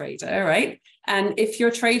rubber trader, right? And if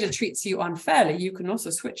your trader treats you unfairly, you can also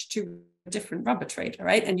switch to a different rubber trader,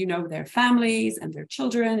 right? And their families and their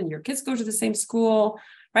children, and your kids go to the same school,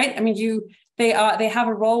 right? I mean, they have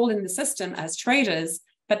a role in the system as traders,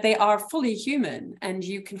 but they are fully human, and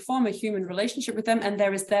you can form a human relationship with them, and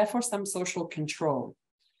there is therefore some social control,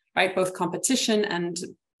 right? Both competition and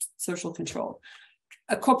social control.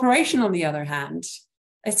 A corporation, on the other hand,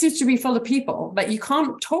 it seems to be full of people, but you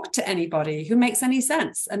can't talk to anybody who makes any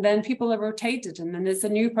sense. And then people are rotated, and then there's a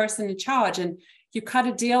new person in charge, and you cut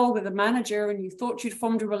a deal with a manager, and you thought you'd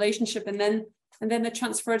formed a relationship, and then they're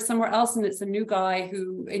transferred somewhere else, and it's a new guy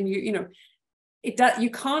who, and you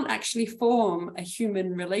can't actually form a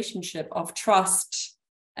human relationship of trust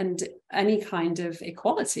and any kind of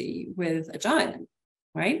equality with a giant.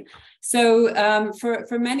 Right. So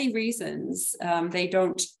for many reasons,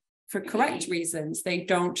 for correct reasons, they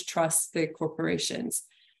don't trust the corporations.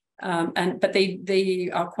 But they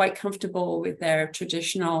are quite comfortable with their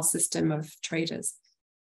traditional system of traders.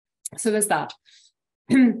 So there's that.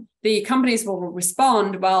 The companies will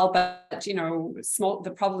respond, well, but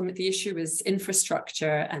the issue is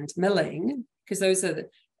infrastructure and milling, because those are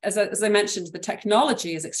as I mentioned, the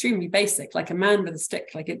technology is extremely basic, like a man with a stick.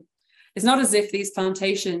 Like it's not as if these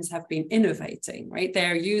plantations have been innovating, right?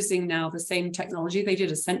 They're using now the same technology they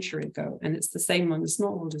did a century ago, and it's the same one the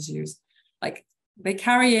smallholders use. Like they're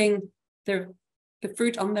carrying the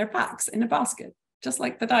fruit on their backs in a basket, just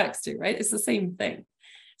like the Dayaks do, right? It's the same thing.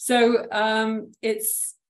 So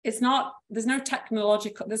it's not, there's no technical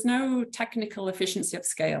efficiency of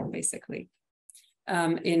scale, basically,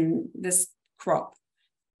 in this crop.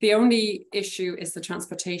 The only issue is the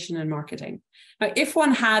transportation and marketing. Now, if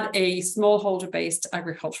one had a smallholder-based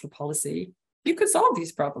agricultural policy, you could solve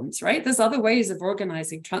these problems, right? There's other ways of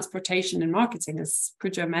organizing transportation and marketing, as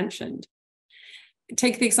Pujo mentioned.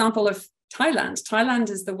 Take the example of Thailand. Thailand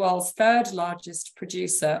is the world's third largest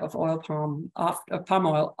producer of palm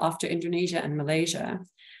oil after Indonesia and Malaysia,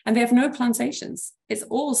 and they have no plantations. It's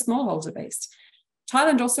all smallholder-based.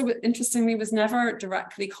 Thailand also, interestingly, was never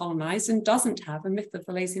directly colonized and doesn't have a myth of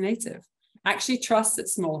the lazy native. Actually trusts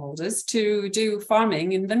its smallholders to do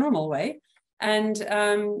farming in the normal way, and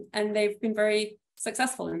they've been very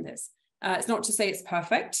successful in this. It's not to say it's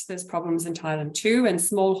perfect. There's problems in Thailand too, and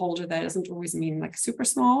smallholder there doesn't always mean like super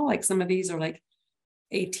small. Like some of these are like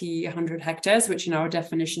 80, 100 hectares, which in our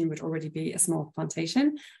definition would already be a small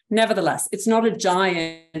plantation. Nevertheless, it's not a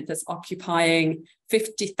giant that's occupying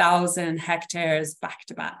 50,000 hectares back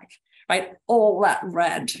to back, right? All that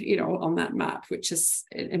red, you know, on that map, which is,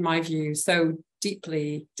 in my view, so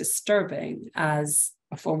deeply disturbing as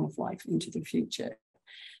a form of life into the future.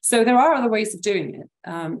 So there are other ways of doing it.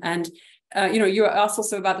 You know, you asked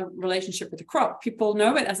also about the relationship with the crop. People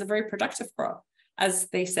know it as a very productive crop. As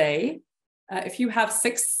they say, if you have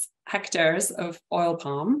 6 hectares of oil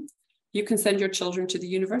palm, you can send your children to the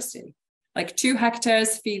university. Like 2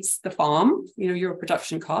 hectares feeds the farm, you know, your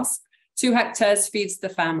production costs. 2 hectares feeds the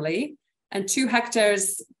family, and 2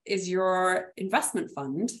 hectares is your investment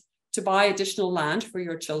fund to buy additional land for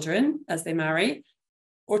your children as they marry,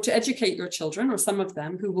 or to educate your children, or some of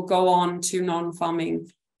them, who will go on to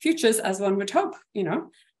non-farming futures, as one would hope, you know.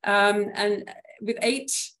 And with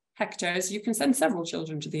 8 hectares, you can send several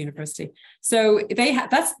children to the university. So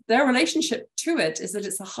that's their relationship to it, is that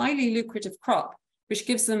it's a highly lucrative crop, which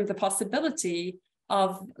gives them the possibility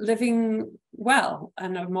of living well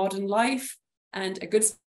and a modern life and a good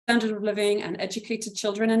standard of living and educated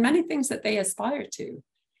children and many things that they aspire to.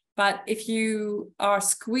 But if you are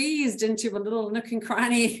squeezed into a little nook and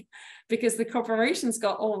cranny because the corporation's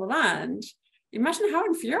got all the land, imagine how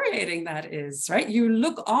infuriating that is, right? You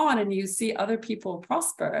look on and you see other people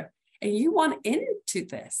prosper and you want into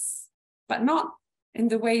this, but not in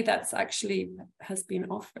the way that's actually has been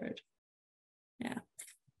offered. Yeah.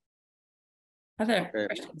 Other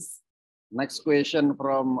questions? Next question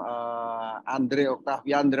from Andre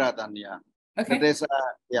Octaviandra, Tanya. Okay. That is,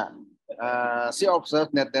 she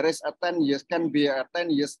observed that there is a 10 years, can be a 10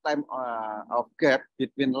 years time of gap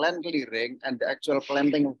between land clearing and the actual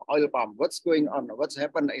planting of oil palm. What's going on? What's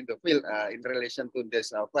happened in the field in relation to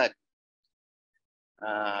this fact?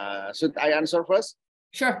 Should I answer first?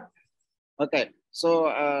 Sure. Okay.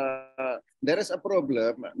 So there is a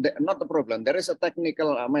problem, not a problem, there is a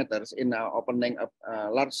technical matters in opening up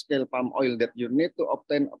large-scale palm oil that you need to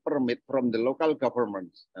obtain a permit from the local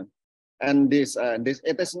government. And this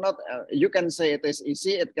it is not, you can say it is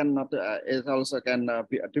easy, it cannot, it also can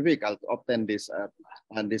be difficult to obtain this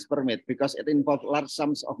permit because it involves large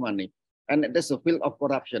sums of money and it is a field of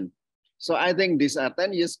corruption. So I think this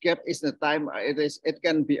 10 years gap is the time, it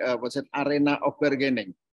can be arena of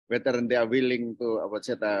bargaining, whether they are willing to,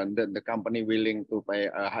 the company willing to pay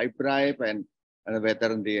a high bribe and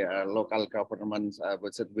whether the local governments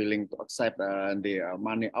willing to accept the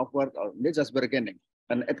money offered, or they're just bargaining.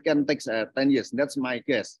 And it can take 10 years. That's my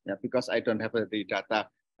guess, because I don't have the data,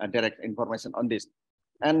 direct information on this.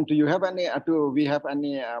 And do you have any? Do we have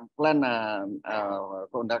any plan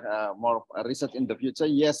conduct more research in the future?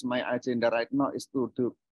 Yes, my agenda right now is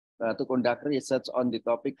to conduct research on the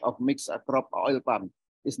topic of mixed crop oil palm.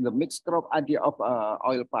 Is the mixed crop idea of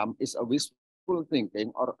oil palm is a wishful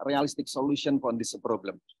thinking or realistic solution for this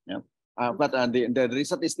problem? Yeah. But the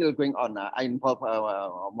research is still going on. I involve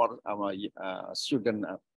more student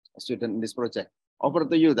in this project. Over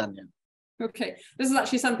to you, Daniel. Okay, this is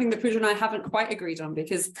actually something that Pujo and I haven't quite agreed on,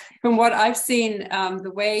 because from what I've seen,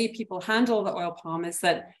 the way people handle the oil palm is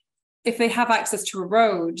that if they have access to a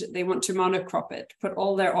road, they want to monocrop it, put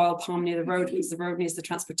all their oil palm near the road because the road needs the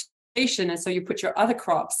transportation. And so you put your other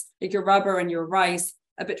crops, like your rubber and your rice,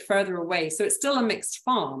 a bit further away. So it's still a mixed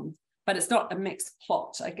farm, but it's not a mixed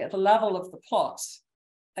plot. Like at the level of the plot,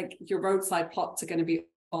 like your roadside plots are going to be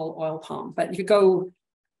all oil palm. But if you go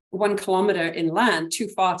 1 kilometer inland too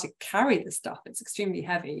far to carry the stuff. It's extremely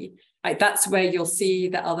heavy. Right? That's where you'll see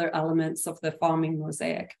the other elements of the farming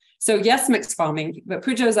mosaic. So yes, mixed farming, but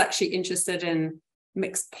Pujo is actually interested in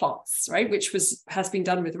mixed plots, right? Which has been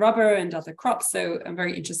done with rubber and other crops. So I'm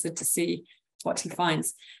very interested to see what he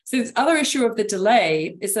finds. So the other issue of the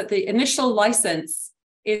delay is that the initial license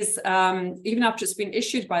is, even after it's been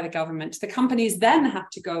issued by the government, the companies then have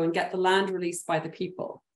to go and get the land released by the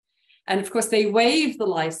people. And of course, they waive the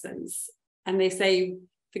license and they say,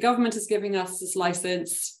 the government is giving us this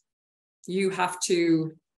license, you have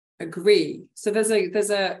to agree. So there's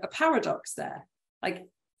a paradox there. Like,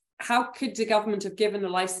 how could the government have given the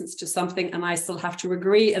license to something and I still have to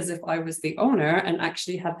agree as if I was the owner and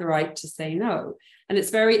actually had the right to say no? And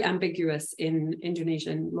it's very ambiguous in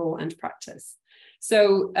Indonesian law and practice.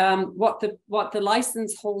 So what the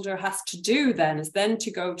license holder has to do then is then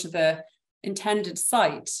to go to the intended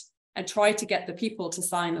site and try to get the people to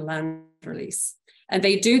sign a land release. And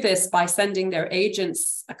they do this by sending their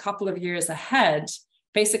agents a couple of years ahead,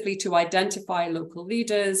 basically to identify local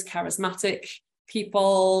leaders, charismatic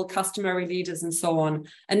people, customary leaders, and so on,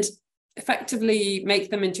 and effectively make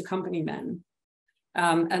them into company men.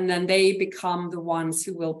 And then they become the ones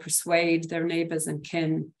who will persuade their neighbors and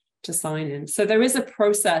kin to sign in. So there is a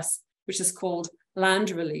process which is called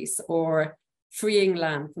land release or freeing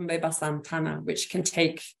land from bebasan tanah, which can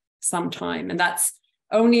take some time. And that's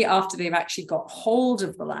only after they've actually got hold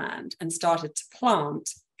of the land and started to plant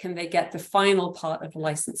can they get the final part of the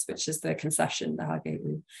license, which is the concession, the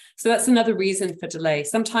hageru. So that's another reason for delay.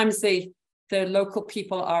 Sometimes the local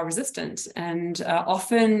people are resistant and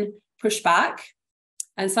often push back,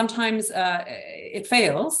 and sometimes it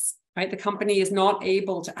fails, right? The company is not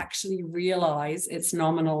able to actually realize its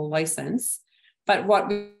nominal license. But what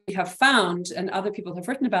we have found, and other people have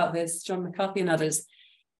written about this, John McCarthy and others,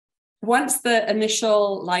 once the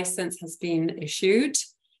initial license has been issued,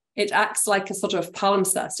 it acts like a sort of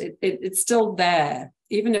palimpsest. It's still there,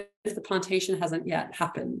 even if the plantation hasn't yet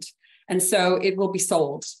happened. And so it will be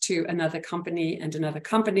sold to another company and another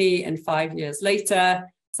company. And 5 years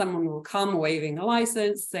later, someone will come waving a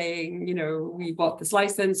license saying, you know, we bought this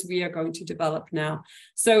license, we are going to develop now.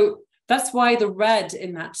 So that's why the red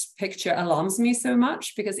in that picture alarms me so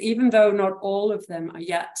much, because even though not all of them are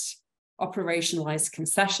yet operationalized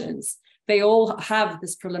concessions, they all have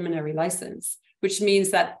this preliminary license, which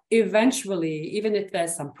means that eventually, even if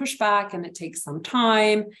there's some pushback and it takes some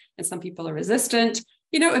time and some people are resistant,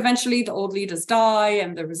 you know, eventually the old leaders die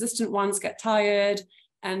and the resistant ones get tired,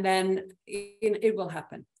 and then it will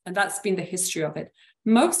happen. And that's been the history of it.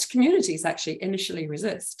 Most communities actually initially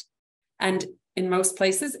resist, and in most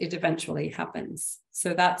places it eventually happens.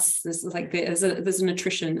 So this is like there's an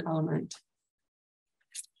attrition element.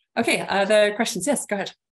 Okay, other questions? Yes, go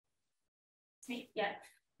ahead. Yeah.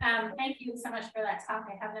 Thank you so much for that talk.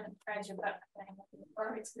 I haven't read your book, but I'm looking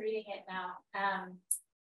forward to reading it now.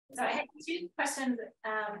 So I had 2 questions,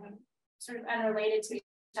 sort of unrelated to each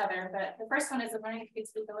other, but the first one is I'm wondering if you could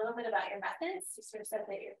speak a little bit about your methods. You sort of said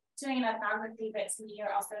that you're doing an ethnography, but to me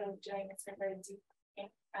you're also doing this sort of deep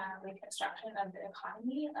reconstruction of the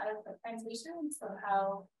economy out of the plantation. So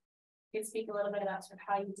how you could speak a little bit about sort of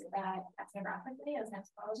how you did that ethnographically as an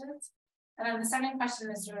anthropologist. And then the second question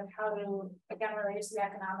is sort of how to, again, related to the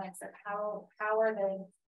economics, of how are the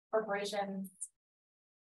corporations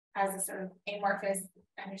as a sort of amorphous,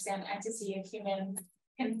 I understand, entity of humans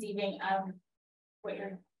conceiving of what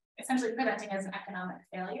you're essentially presenting as an economic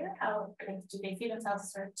failure? How do they see themselves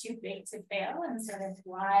as sort of too big to fail, and sort of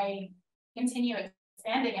why continue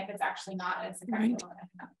expanding if it's actually not as successful?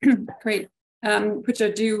 Right. Great.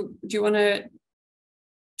 Pujo, do you want to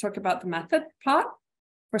talk about the method part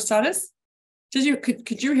for starters?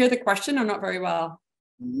 Could you hear the question or not very well?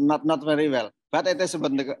 Not very well, but it is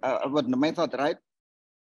about the method, right?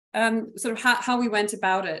 Sort of how we went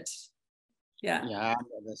about it. Yeah. Yeah,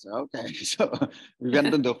 that's okay. So we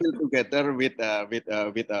went to the field together with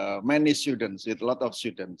many students, with a lot of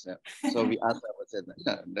students. Yeah. So we asked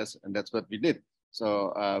that's what we did.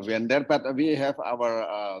 So we went there, but we had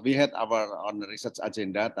our own research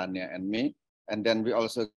agenda, Tanya and me, and then we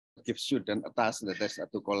also give students a task that is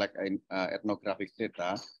to collect ethnographic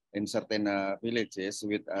data in certain villages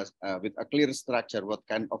with a clear structure, what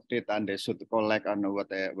kind of data they should collect and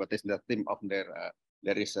what is the theme of their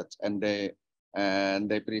research, and they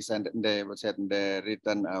present, they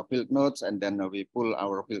written field notes, and then we pull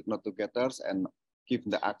our field note together and give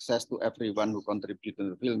the access to everyone who contribute to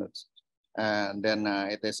the field notes. And then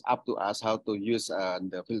it is up to us how to use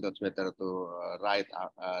the field notes, whether to write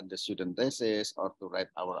the student thesis or to write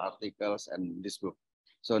our articles and this book.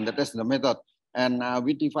 So that is the method. And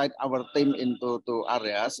we divide our team into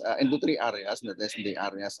into three areas. That is the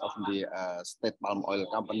areas of the state palm oil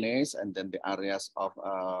companies, and then the areas of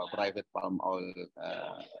private palm oil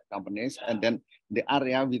companies, and then the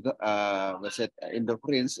area with in the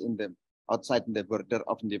fringe, in the outside the border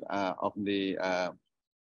of the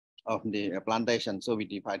plantation. So we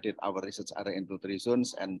divided our research area into 3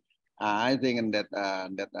 zones, and I think that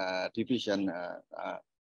division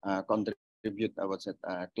contribute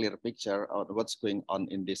a clear picture of what's going on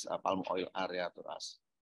in this palm oil area to us.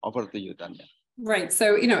 Over to you, Tanya. Right.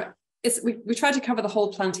 So, you know, we try to cover the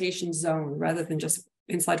whole plantation zone rather than just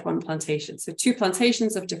inside one plantation. So 2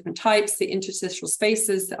 plantations of different types, the interstitial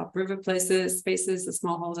spaces, the upriver spaces, the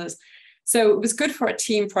smallholders. So it was good for a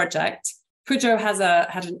team project. Pujo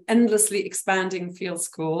had an endlessly expanding field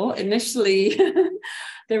school. Initially,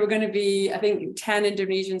 there were going to be, I think, 10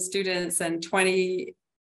 Indonesian students and 10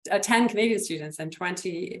 Canadian students and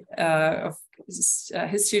 20 of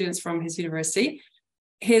his students from his university.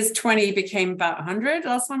 His 20 became about 100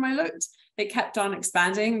 last time I looked. It kept on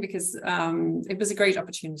expanding because it was a great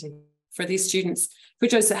opportunity for these students.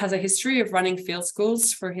 Pujo has a history of running field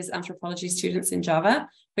schools for his anthropology students in Java,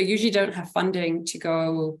 but usually don't have funding to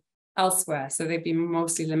go elsewhere. So they've been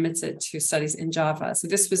mostly limited to studies in Java. So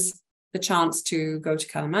this was the chance to go to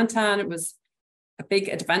Kalimantan. It was a big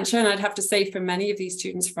adventure. And I'd have to say for many of these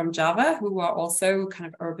students from Java, who are also kind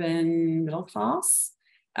of urban middle class,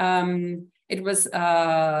 it was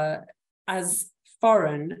as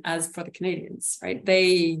foreign as for the Canadians, right?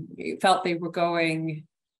 They felt they were going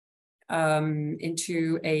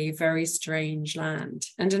into a very strange land.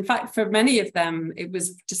 And in fact, for many of them, it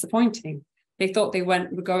was disappointing. They thought they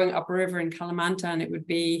were going upriver in Kalimantan, it would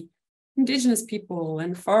be indigenous people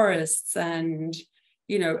and forests and,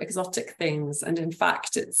 you know, exotic things. And in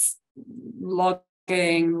fact, it's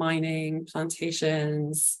logging, mining,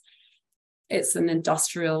 plantations. It's an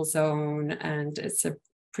industrial zone, and it's a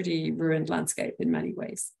pretty ruined landscape in many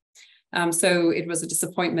ways. So it was a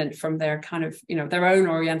disappointment from their kind of, you know, their own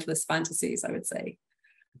Orientalist fantasies, I would say.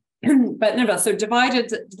 But nevertheless, so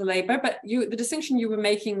divided the labor, but the distinction you were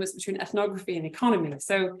making was between ethnography and economy.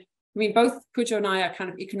 So, I mean, both Pujo and I are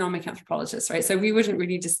kind of economic anthropologists, right? So we wouldn't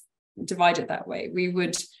really just divide it that way. We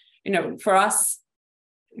would, you know, for us,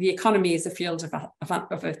 the economy is a field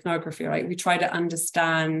of ethnography, right? We try to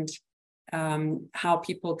understand how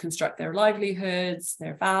people construct their livelihoods,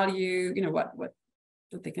 their value, you know, what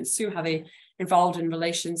they consume, how they involved in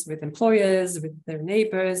relations with employers, with their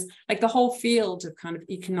neighbors, like the whole field of kind of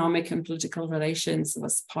economic and political relations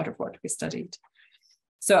was part of what we studied.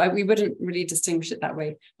 So we wouldn't really distinguish it that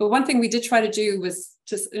way. But one thing we did try to do was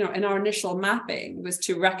just, you know, in our initial mapping was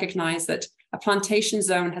to recognize that a plantation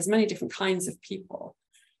zone has many different kinds of people.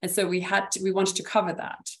 And so we wanted to cover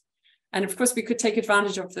that. And of course, we could take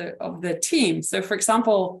advantage of the team. So for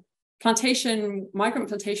example, migrant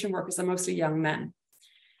plantation workers are mostly young men.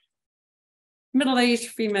 Middle-aged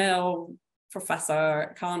female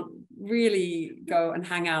professor can't really go and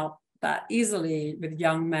hang out that easily with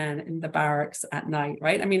young men in the barracks at night,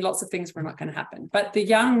 right? I mean, lots of things were not going to happen. But the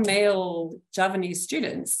young male Javanese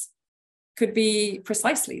students could be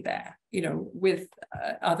precisely there, you know, with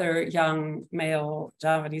other young male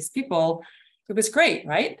Javanese people. It was great,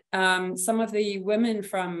 right? Some of the women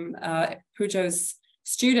from Pujo's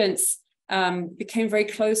students became very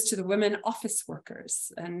close to the women office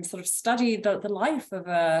workers and sort of studied the life of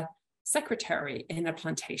a secretary in a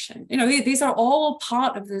plantation. You know, these are all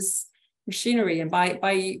part of this machinery. And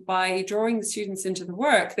by drawing the students into the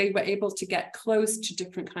work, they were able to get close to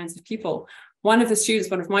different kinds of people. One of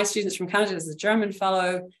my students from Canada is a German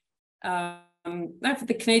fellow. Now for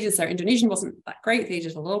the Canadians, their Indonesian wasn't that great. They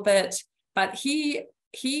did a little bit, but he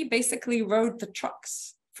basically rode the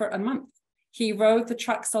trucks for a month. He rode the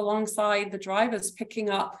trucks alongside the drivers, picking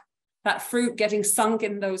up that fruit, getting sunk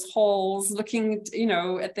in those holes, looking, you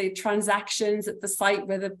know, at the transactions at the site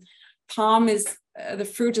where the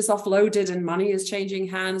fruit is offloaded and money is changing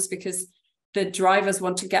hands because the drivers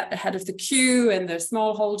want to get ahead of the queue and the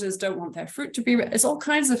smallholders don't want their fruit to be. It's all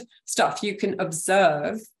kinds of stuff you can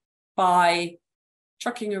observe by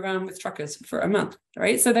trucking around with truckers for a month,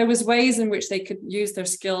 right? So there was ways in which they could use their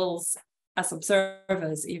skills as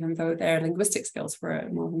observers, even though their linguistic skills were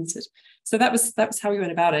more limited. So that was how we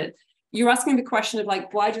went about it. You're asking the question of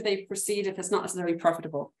like, why do they proceed if it's not necessarily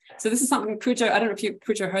profitable? So this is something Pujo, I don't know if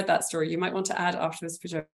Pujo heard that story. You might want to add afterwards,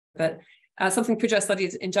 Pujo, but something Pujo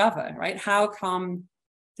studied in Java, right? How come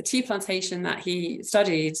the tea plantation that he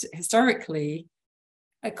studied historically,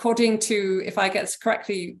 according to, if I get this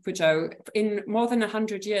correctly, Pujo, in more than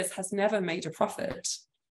 100 years has never made a profit.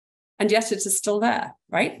 And yet it is still there,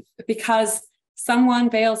 right? Because someone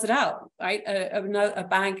bails it out, right? A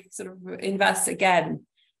bank sort of invests again.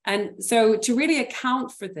 And so to really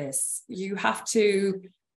account for this, you have to,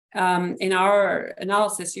 in our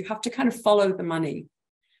analysis, you have to kind of follow the money,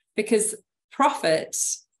 because profit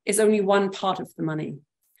is only one part of the money,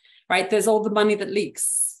 right? There's all the money that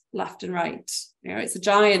leaks left and right. You know, it's a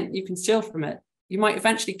giant, you can steal from it. You might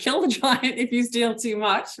eventually kill the giant if you steal too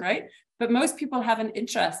much, right? But most people have an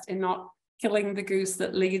interest in not killing the goose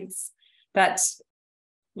that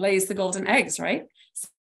lays the golden eggs, right?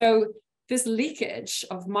 So this leakage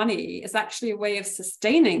of money is actually a way of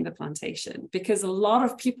sustaining the plantation, because a lot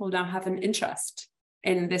of people now have an interest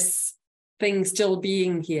in this thing still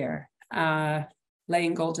being here,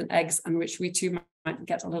 laying golden eggs, on which we too might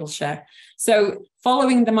get a little share. So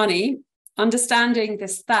following the money, understanding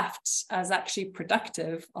this theft as actually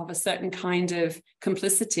productive of a certain kind of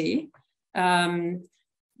complicity,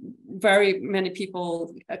 very many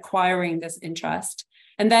people acquiring this interest.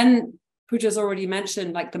 And then Pooja's already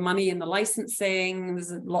mentioned, like the money in the licensing.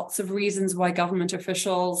 There's lots of reasons why government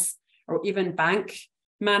officials or even bank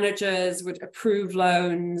managers would approve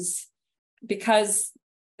loans, because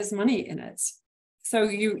there's money in it. So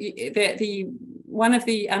one of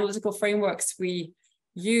the analytical frameworks we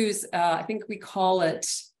use, I think we call it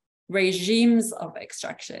regimes of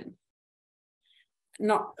extraction.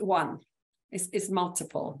 Not one, it's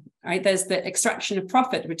multiple, right? There's the extraction of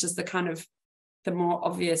profit, which is the kind of the more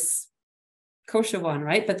obvious kosher one,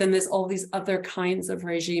 right? But then there's all these other kinds of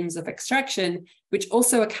regimes of extraction, which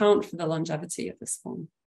also account for the longevity of this form.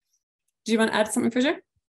 Do you want to add something, Pooja?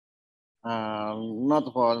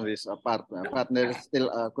 Not for this part, but there is still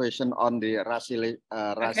a question on the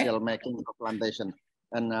racial making of plantation.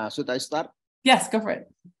 And should I start? Yes, go for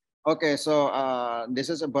it. Okay, so this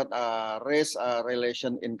is about race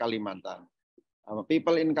relation in Kalimantan.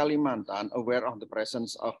 People in Kalimantan aware of the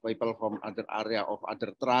presence of people from other area of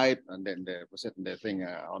other tribe, and then they put the thing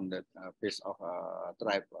on the piece of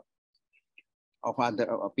tribe of other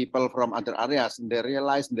people from other areas. They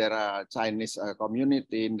realize there are Chinese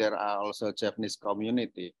community, there are also Japanese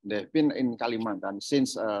community. They've been in Kalimantan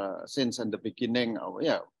since the beginning of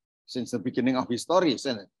since the beginning of history.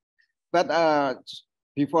 But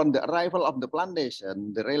before the arrival of the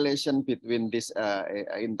plantation, the relation between this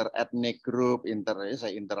inter-ethnic group,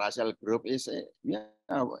 interracial group is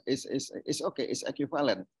okay, it's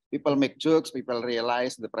equivalent. People make jokes, people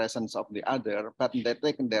realize the presence of the other, but they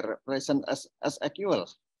take their presence as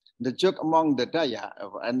equals. The joke among the Dayak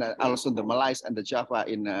and also the Malays and the Java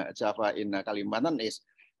in Kalimantan is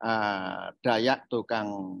Dayak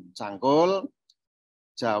tukang cangkul,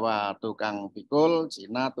 Jawa tukang pikul,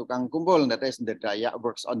 Cina tukang kumpul. That is, the Dayak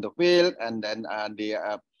works on the field, and then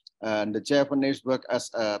the Japanese work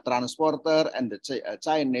as a transporter, and the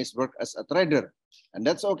Chinese work as a trader. And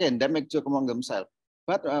that's okay, and they make joke among themselves.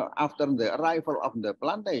 But after the arrival of the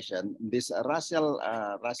plantation, this racial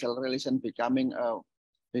relation becoming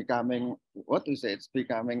what to say? It's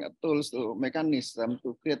becoming a tools to mechanism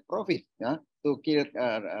to create profit, to create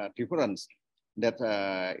difference. That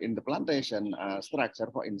in the plantation structure,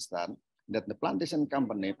 for instance, that the plantation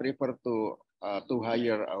company prefer to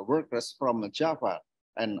hire workers from Java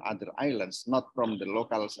and other islands, not from the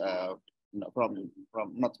locals, not from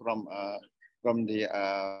the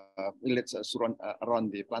villages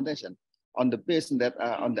around the plantation, on the basis that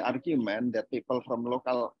on the argument that people from the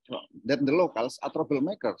locals are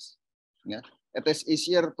troublemakers. Yeah. It is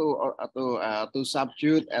easier to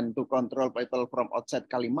subdue and to control people from outside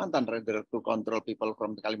Kalimantan rather to control people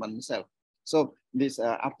from the Kalimantan itself. So this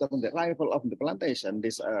after the arrival of the plantation,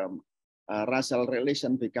 this racial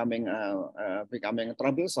relation becoming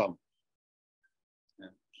troublesome.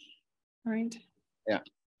 Yeah. Right. Yeah.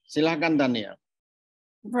 Silakan, Dania.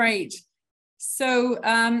 Right. So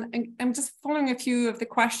I'm just following a few of the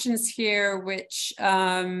questions here, which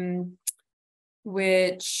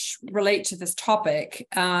relate to this topic.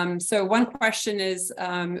 So one question is,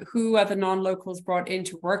 who are the non-locals brought in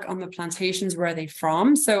to work on the plantations? Where are they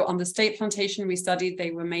from? So on the state plantation we studied,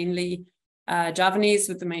 they were mainly Javanese,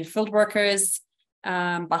 with the main field workers,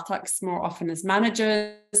 Bataks more often as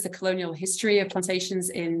managers. The colonial history of plantations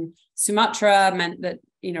in Sumatra meant that,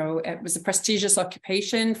 you know, it was a prestigious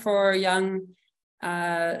occupation for young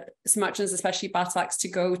Sumatrans, especially Bataks, to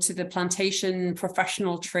go to the plantation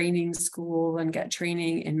professional training school and get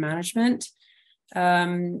training in management.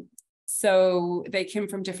 So they came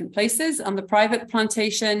from different places. On the private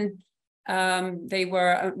plantation,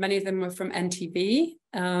 many of them were from NTB.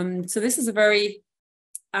 So this is a very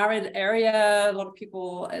arid area. A lot of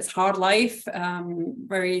people, it's hard life,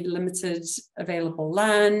 very limited available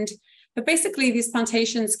land. But basically these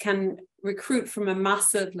plantations can recruit from a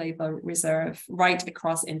massive labor reserve right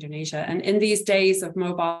across Indonesia. And in these days of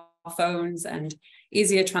mobile phones and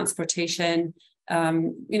easier transportation,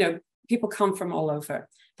 people come from all over.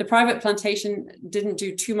 The private plantation didn't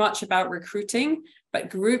do too much about recruiting, but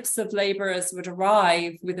groups of laborers would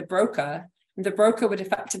arrive with a broker, and the broker would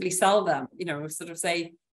effectively sell them, sort of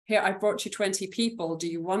say, here, I brought you 20 people, do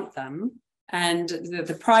you want them? And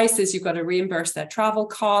the price is you've got to reimburse their travel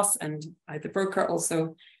costs, and the broker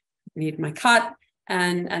also need my cut,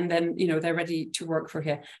 and then they're ready to work for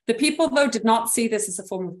here. The people, though, did not see this as a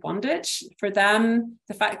form of bondage. For them,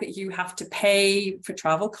 the fact that you have to pay for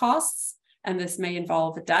travel costs, and this may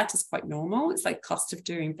involve a debt, is quite normal. It's like cost of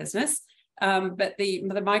doing business. But the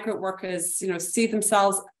migrant workers, see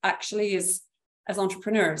themselves actually as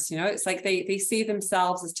entrepreneurs. It's like they see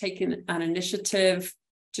themselves as taking an initiative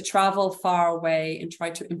to travel far away and try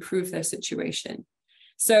to improve their situation.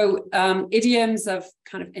 So idioms of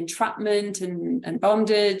kind of entrapment and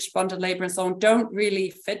bondage, bonded labor and so on don't really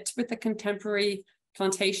fit with the contemporary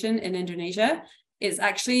plantation in Indonesia. It's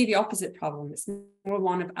actually the opposite problem. It's more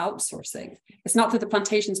one of outsourcing. It's not that the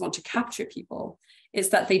plantations want to capture people. It's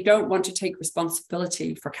that they don't want to take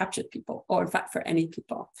responsibility for captured people, or in fact for any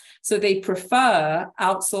people. So they prefer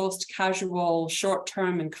outsourced, casual,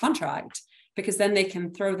 short-term and contract, because then they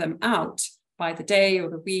can throw them out by the day or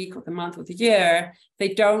the week or the month or the year. They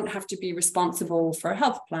don't have to be responsible for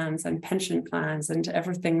health plans and pension plans and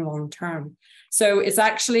everything long-term. So it's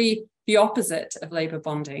actually the opposite of labor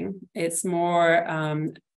bonding. It's more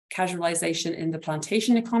casualization in the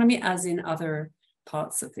plantation economy, as in other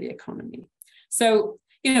parts of the economy. So,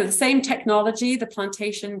 the same technology, the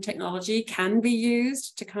plantation technology, can be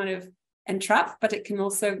used to kind of entrap, but it can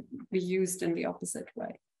also be used in the opposite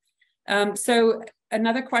way. So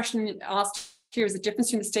another question asked here is the difference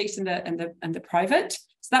between the state and the private.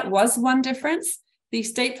 So that was one difference. The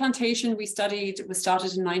state plantation we studied was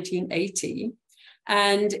started in 1980,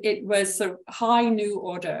 and it was sort of high New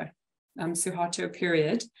Order, Suharto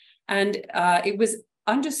period, and it was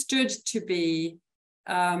understood to be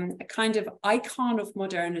a kind of icon of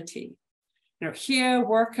modernity. Here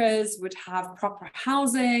workers would have proper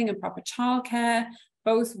housing and proper childcare.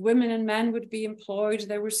 Both women and men would be employed.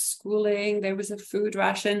 There was schooling, there was a food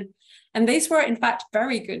ration. And these were, in fact,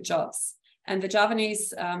 very good jobs. And the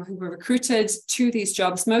Javanese who were recruited to these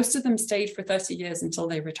jobs, most of them stayed for 30 years until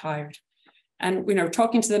they retired. And,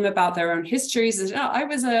 talking to them about their own histories, I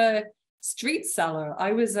was a street seller,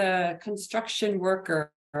 I was a construction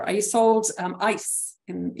worker, I sold ice.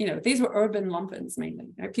 And, these were urban lumpen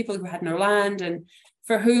mainly, people who had no land and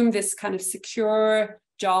for whom this kind of secure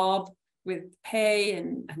job with pay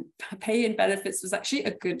and benefits was actually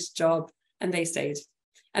a good job, and they stayed.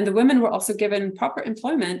 And the women were also given proper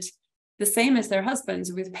employment, the same as their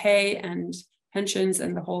husbands, with pay and pensions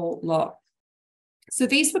and the whole lot. So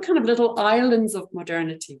these were kind of little islands of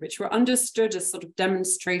modernity, which were understood as sort of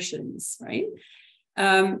demonstrations, right?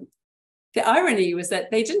 The irony was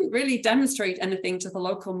that they didn't really demonstrate anything to the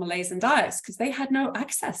local Malays and Dayaks because they had no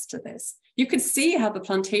access to this. You could see how the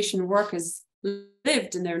plantation workers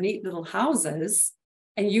lived in their neat little houses,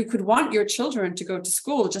 and you could want your children to go to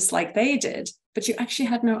school just like they did, but you actually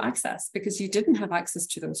had no access because you didn't have access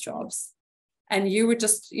to those jobs. And you were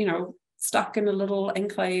just, stuck in a little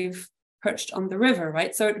enclave perched on the river,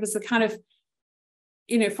 right? So it was a kind of,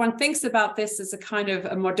 if one thinks about this as a kind of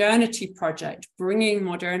a modernity project, bringing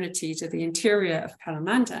modernity to the interior of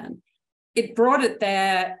Kalimantan, it brought it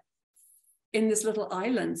there in this little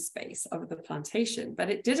island space of the plantation, but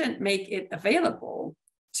it didn't make it available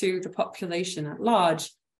to the population at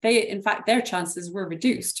large. In fact, their chances were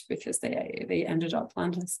reduced because they ended up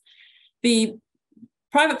landless. The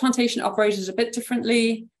private plantation operated a bit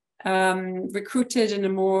differently, recruited in a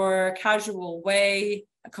more casual way,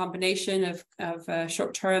 a combination of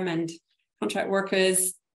short-term and contract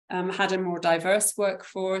workers, had a more diverse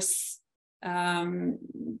workforce,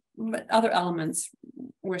 but other elements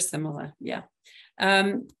were similar, yeah.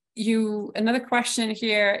 Another question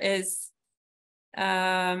here is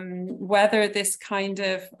whether this kind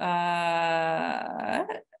of,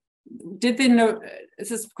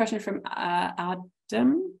 this is a question from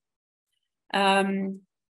Adam.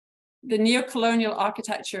 The neo-colonial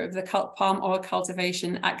architecture of the palm oil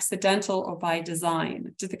cultivation, accidental or by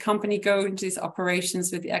design? Did the company go into these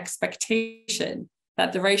operations with the expectation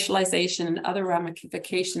that the racialization and other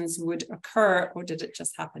ramifications would occur, or did it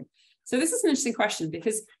just happen? So this is an interesting question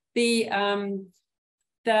because the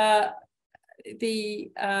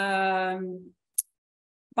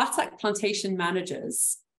Batak plantation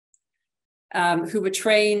managers who were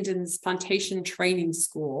trained in this plantation training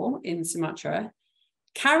school in Sumatra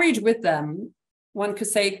carried with them one could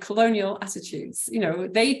say, colonial attitudes. You know,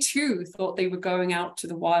 they too thought they were going out to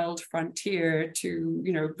the wild frontier to,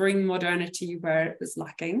 you know, bring modernity where it was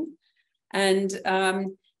lacking. And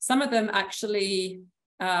some of them actually,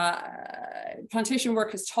 plantation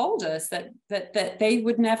workers told us that they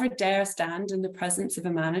would never dare stand in the presence of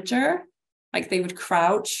a manager, like they would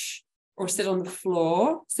crouch or sit on the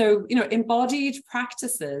floor. So, you know, embodied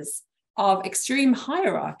practices of extreme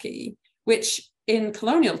hierarchy, which in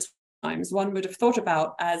colonial times one would have thought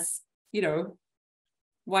about as, you know,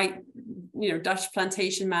 white, you know, Dutch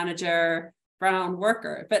plantation manager, brown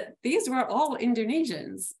worker, but these were all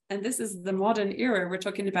Indonesians. And this is the modern era. We're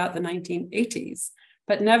talking about the 1980s.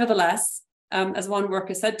 But nevertheless, as one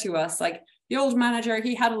worker said to us, like the old manager,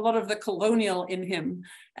 he had a lot of the colonial in him.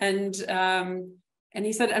 And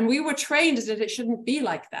he said, and we were trained that it shouldn't be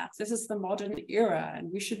like that. This is the modern era,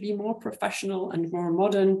 and we should be more professional and more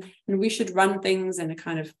modern, and we should run things in a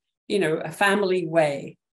kind of, you know, a family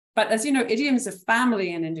way. But as you know, idioms of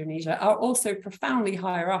family in Indonesia are also profoundly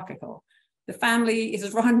hierarchical. The family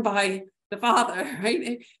is run by the father,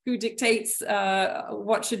 right, who dictates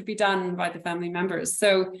what should be done by the family members.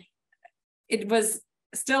 So it was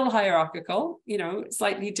still hierarchical, you know,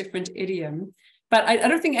 slightly different idiom. But I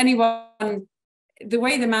don't think anyone, the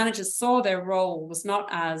way the managers saw their role was not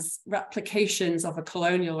as replications of a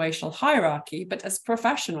colonial racial hierarchy, but as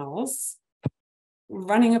professionals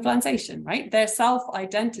running a plantation, right? Their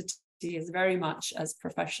self-identity is very much as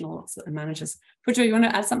professionals and managers. Pujo, you want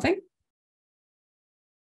to add something?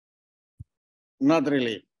 Not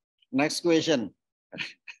really. Next question.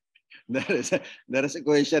 there is a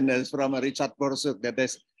question that's from Richard Borsuk, that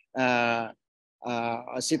is a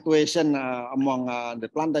situation among the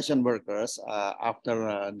plantation workers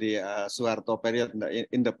after the Suharto period,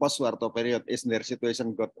 in the post-Suharto period, is their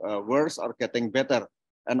situation got worse or getting better?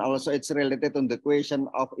 And also it's related to the question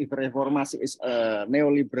of if reformasi is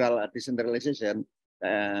neoliberal decentralization,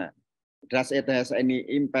 does it has any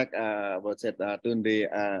impact to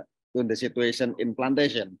the situation in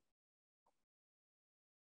plantation?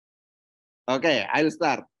 Okay, I'll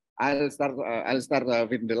start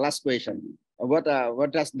with the last question. What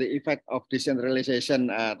does the effect of decentralization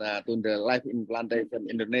to the life in plantation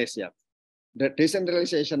Indonesia? The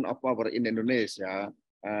decentralization of power in Indonesia,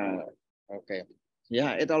 okay,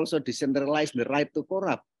 yeah, it also decentralized the right to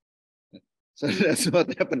corrupt. So that's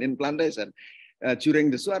what happened in plantation. During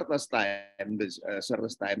the Suharto's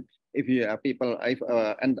time, if you if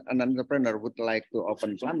an entrepreneur would like to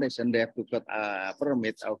open plantation, they have to get a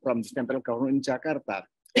permit from the central government in Jakarta.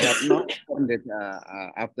 But not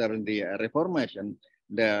after the reformation,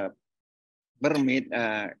 the permit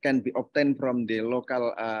can be obtained from the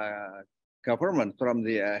local government, from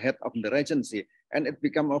the head of the regency, and it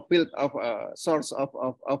become a field of source of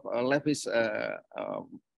levies.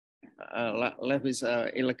 Levies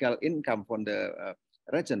illegal income from the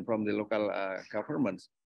region, from the local governments,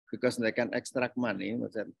 because they can extract money.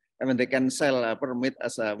 I mean, they can sell a permit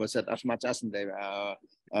as much as they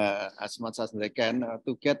can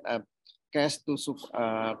to get cash to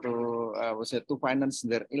finance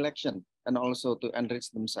their election and also to enrich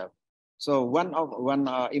themselves. So one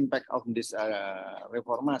impact of this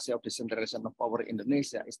reformasi of decentralization of power in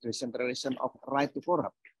Indonesia is decentralization of right to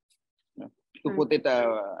corrupt. To put it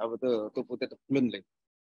bluntly.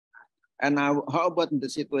 And how about the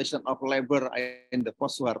situation of labor in the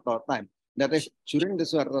post-Suharto time? That is during the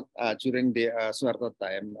Suharto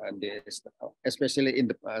time, and especially in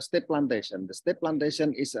the state plantation. The state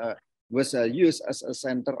plantation was used as a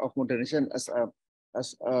center of modernization, as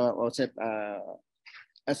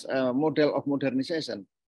a model of modernization.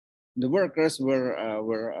 The workers were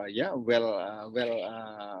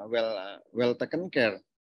well taken care.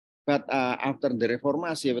 But after the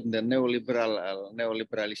reformasi, with the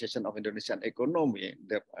neoliberalization of Indonesian economy,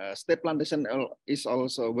 the state plantation was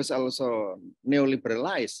also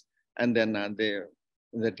neoliberalized, and then the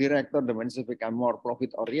director, the managers become more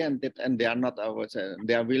profit oriented, and they are not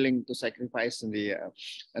they are willing to sacrifice the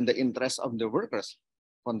interest of the workers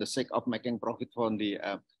for the sake of making profit for the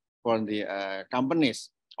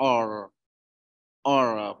companies, or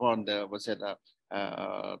for the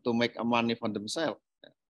to make money for themselves.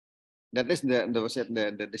 That is the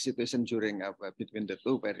situation during between the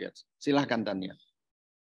two periods. Silahkan, Tanya.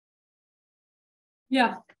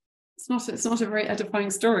 Yeah, it's not a very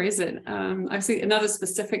edifying story, is it? I see another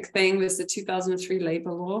specific thing was the 2003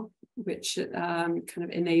 labor law, which kind of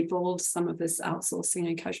enabled some of this outsourcing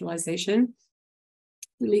and casualization,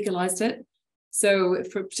 legalized it. So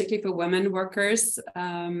particularly for women workers,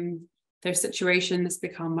 their situation has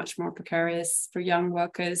become much more precarious. For young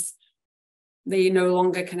workers, They no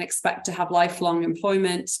longer can expect to have lifelong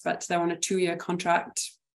employment, but they're on a 2-year contract,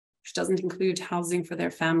 which doesn't include housing for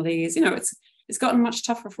their families. You know, it's gotten much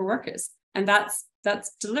tougher for workers. And that's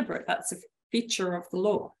deliberate. That's a feature of the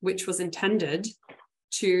law, which was intended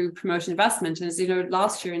to promote investment. And as you know,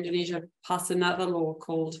 last year, Indonesia passed another law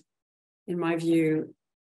called, in my view,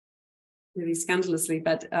 really scandalously,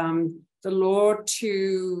 but the law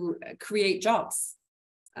to create jobs,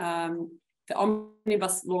 the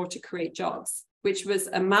omnibus law to create jobs, which was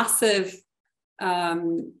a massive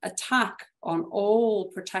attack on all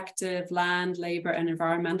protective land, labor, and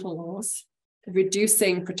environmental laws,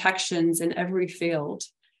 reducing protections in every field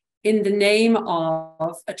in the name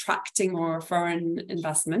of attracting more foreign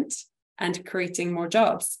investment and creating more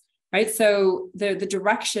jobs, right? So the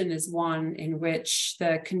direction is one in which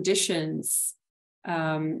the conditions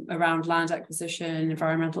around land acquisition,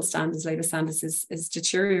 environmental standards, labor standards is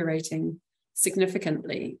deteriorating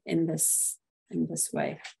significantly in this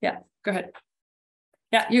way. Yeah, go ahead.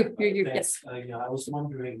 Yeah, you, yes. Yeah, I was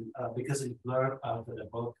wondering, because in blurb for the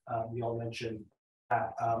book, we all mentioned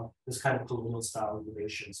that this kind of colonial-style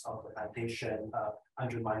relations of the plantation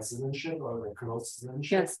undermine citizenship or the colonial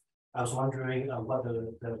citizenship. Yes. I was wondering what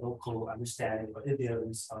the local understanding or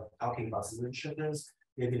idioms of talking about citizenship is,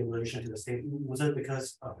 maybe in relation to the state. Was it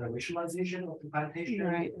because of the racialization of the plantation?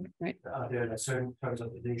 Right. There are like certain terms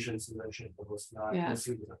of Indonesian citizenship that was not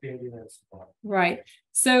considered a failure and so on. Right.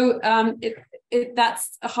 So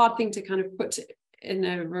that's a hard thing to kind of put in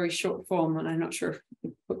a very short form, and I'm not sure if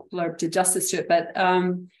the book blurb did justice to it, but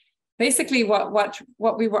basically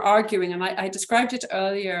what we were arguing, and I described it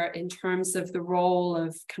earlier in terms of the role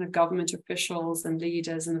of kind of government officials and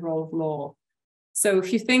leaders and the role of law. So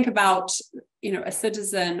if you think about, you know, a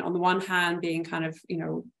citizen on the one hand being kind of, you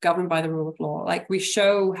know, governed by the rule of law, like we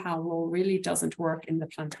show how law really doesn't work in the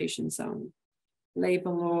plantation zone. Labor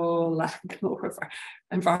law, land law,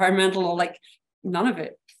 environmental law, like none of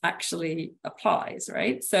it actually applies,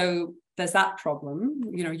 right? So there's that problem,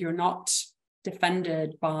 you know, you're not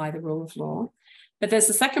defended by the rule of law. But there's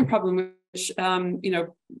a second problem, which, you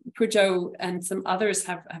know, Pujo and some others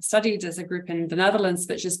have studied as a group in the Netherlands,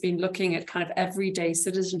 which has been looking at kind of everyday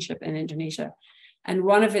citizenship in Indonesia. And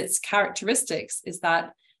one of its characteristics is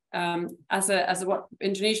that as a what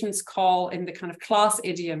Indonesians call in the kind of class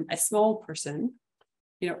idiom, a small person,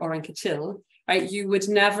 you know, orang kecil, right? You would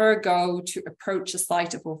never go to approach a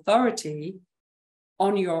site of authority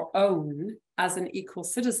on your own as an equal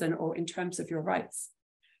citizen or in terms of your rights.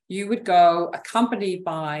 You would go accompanied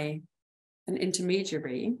by an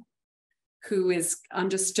intermediary who is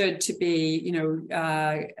understood to be, you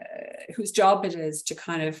know, whose job it is to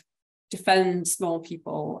kind of defend small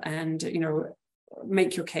people and, you know,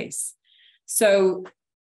 make your case. So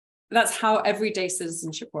that's how everyday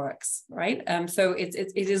citizenship works, right? So it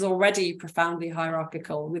is already profoundly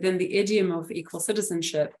hierarchical within the idiom of equal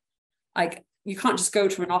citizenship. Like, you can't just go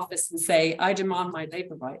to an office and say, I demand my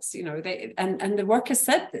labor rights. You know, and the workers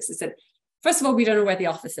said this. They said, first of all, we don't know where the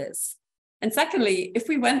office is. And secondly, if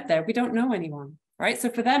we went there, we don't know anyone, right? So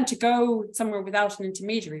for them to go somewhere without an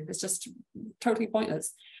intermediary was just totally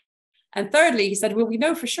pointless. And thirdly, he said, well, we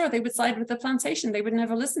know for sure they would side with the plantation. They would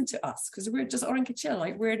never listen to us because we're just orang kecil,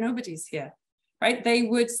 like we're nobodies here, right? They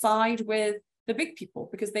would side with the big people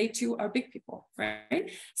because they too are big people,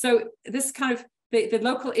 right? So this kind of, the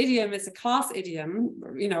local idiom is a class idiom,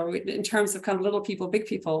 you know, in terms of kind of little people, big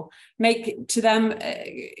people, make to them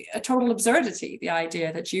a total absurdity, the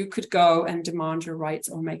idea that you could go and demand your rights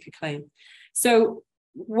or make a claim. So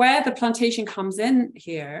where the plantation comes in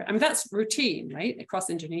here, I mean, that's routine, right, across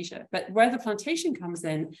Indonesia, but where the plantation comes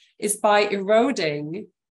in is by eroding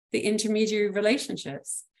the intermediary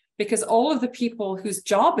relationships. Because all of the people whose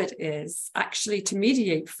job it is actually to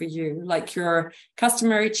mediate for you, like your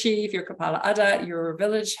customary chief, your kepala adat, your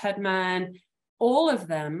village headman, all of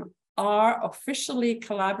them are officially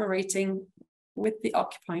collaborating with the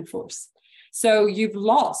occupying force. So you've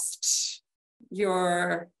lost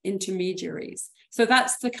your intermediaries. So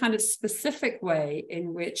that's the kind of specific way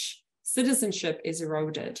in which citizenship is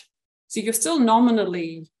eroded. So you're still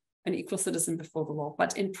nominally an equal citizen before the law,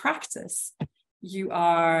 but in practice, you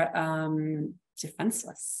are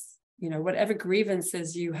defenseless, you know, whatever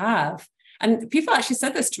grievances you have. And people actually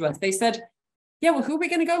said this to us. They said, yeah, well, who are we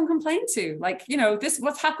going to go and complain to? Like, you know, this,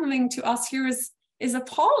 what's happening to us here is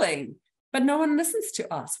appalling, but no one listens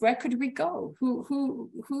to us. Where could we go?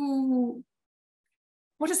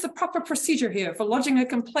 What is the proper procedure here for lodging a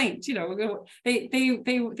complaint? You know,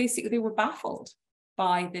 they were baffled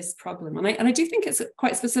by this problem. And I do think it's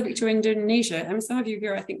quite specific to Indonesia. I mean, some of you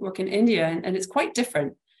here, I think, work in India, and it's quite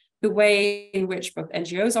different. The way in which both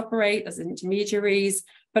NGOs operate as intermediaries,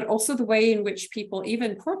 but also the way in which people,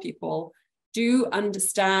 even poor people, do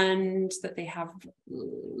understand that they have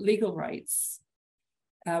legal rights,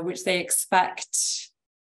 which they expect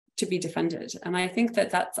to be defended. And I think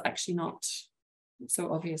that that's actually not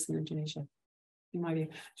so obvious in Indonesia, in my view.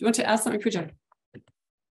 Do you want to ask something, Puja?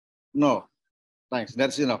 No, thanks.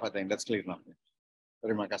 That's enough, I think. That's clear enough.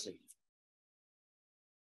 Terima kasih.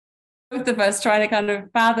 Both of us trying to kind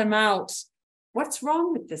of fathom out what's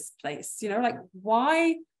wrong with this place, you know, like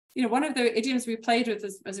why, you know, one of the idioms we played with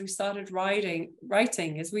as we started writing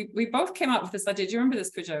is we both came up with this idea. Do you remember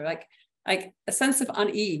this, Puja? Like a sense of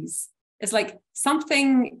unease. It's like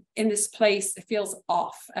something in this place, it feels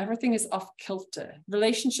off. Everything is off kilter.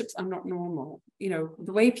 Relationships are not normal. You know,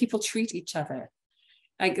 the way people treat each other.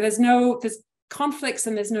 Like there's conflicts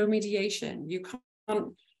and there's no mediation. You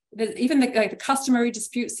can't, even the customary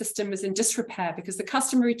dispute system was in disrepair because the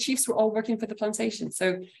customary chiefs were all working for the plantation.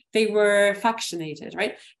 So they were factionated,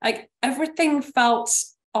 right? Like everything felt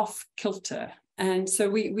off kilter. And so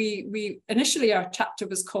we initially our chapter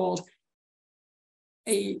was called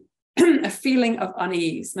a feeling of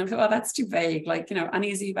unease. And I thought, well, that's too vague. Like, you know,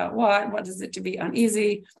 uneasy about what? What is it to be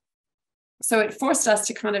uneasy? So it forced us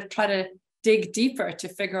to kind of try to dig deeper to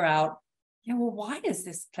figure out, yeah, well, why is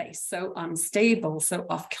this place so unstable, so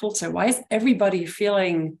off kilter? Why is everybody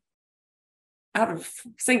feeling out of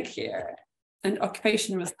sync here? And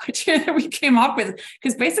occupation was the idea that we came up with,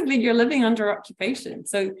 because basically you're living under occupation.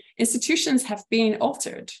 So institutions have been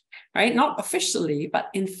altered, right? Not officially, but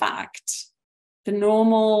in fact, the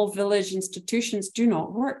normal village institutions do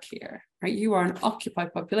not work here, right? You are an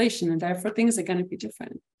occupied population and therefore things are going to be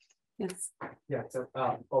different. Yes. Yeah, so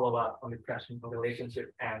follow up on the question of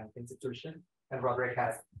relationship and institution, and Roderick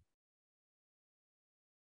has.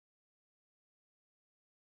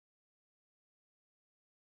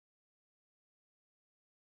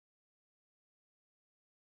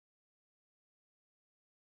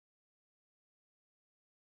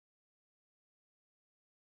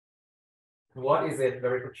 What is it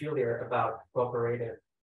very peculiar about cooperative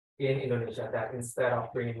in Indonesia that instead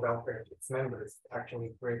of bringing welfare to its members,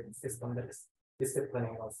 actually create a system that is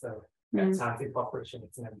disciplining also at times in cooperation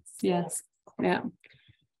its members? Yes. Yeah. Do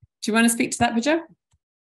you want to speak to that, Puja?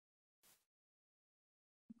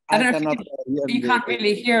 I don't know if you can't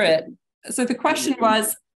really hear it. So the question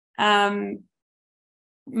was,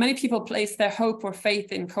 many people place their hope or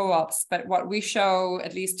faith in co-ops, but what we show,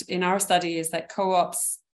 at least in our study, is that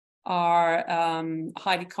co-ops are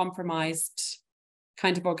highly compromised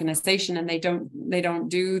kind of organization, and they don't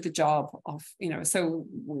do the job of, you know. So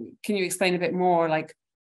can you explain a bit more like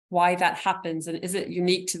why that happens, and is it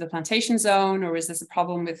unique to the plantation zone, or is this a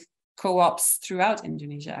problem with co-ops throughout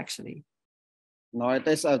Indonesia actually? No, it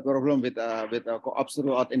is a problem with co-ops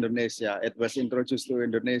throughout Indonesia. It was introduced to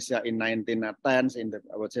Indonesia in 1910s in the,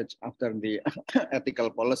 I would say, after the ethical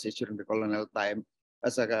policies during the colonial time,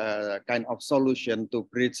 as a kind of solution to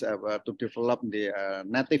bridge to develop the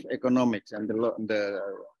native economics and the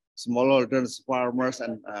smallholders, farmers,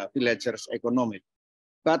 and villagers economic.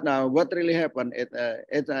 But now, what really happened?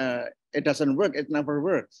 It doesn't work. It never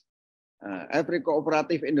works. Every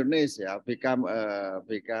cooperative Indonesia become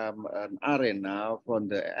an arena for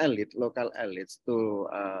the elite, local elites, to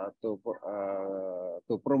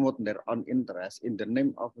promote their own interest in the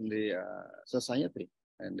name of the society,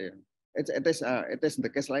 and it is the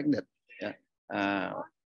case like that. Yeah.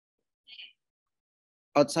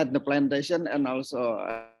 Outside the plantation and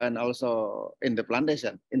also in the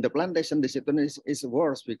plantation. In the plantation, the situation is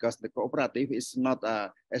worse because the cooperative is not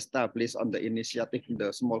established on the initiative of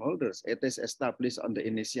the smallholders. It is established on the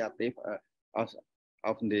initiative of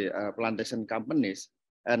the plantation companies,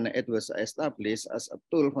 and it was established as a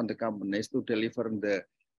tool for the companies to deliver the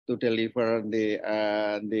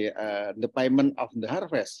payment of the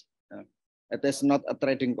harvest. It is not a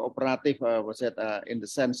trading cooperative, in the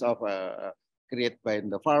sense of created by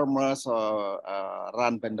the farmers or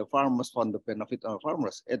run by the farmers for the benefit of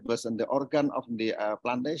farmers. It was in the organ of the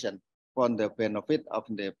plantation for the benefit of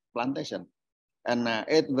the plantation. And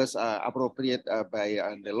it was appropriate by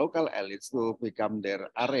the local elites to become their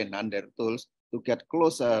arena and their tools to get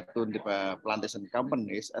closer to the plantation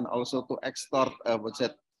companies, and also to extort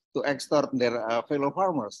their fellow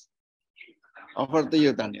farmers. Over to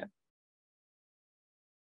you, Tanya.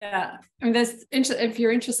 Yeah, I mean, if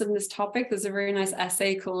you're interested in this topic, there's a very nice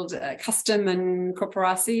essay called Custom and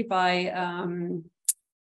Corporacy by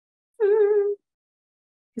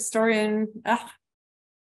historian,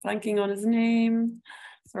 blanking on his name.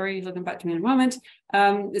 Sorry, looking back to me in a moment.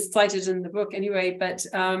 It's cited in the book anyway, but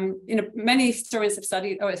you know, many historians have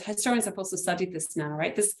studied, historians have also studied this now,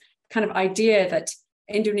 right? This kind of idea that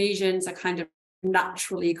Indonesians are kind of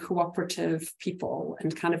naturally cooperative people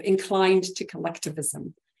and kind of inclined to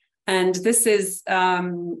collectivism. And this is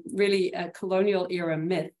really a colonial era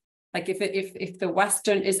myth. Like if the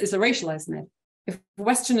Western is a racialized myth. If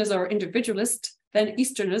Westerners are individualist, then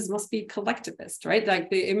Easterners must be collectivist, right? Like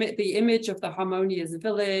the image of the harmonious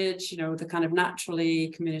village, you know, the kind of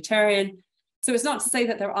naturally communitarian. So it's not to say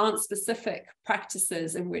that there aren't specific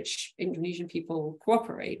practices in which Indonesian people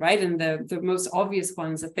cooperate, right? And the most obvious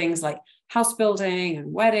ones are things like house building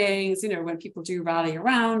and weddings, you know, when people do rally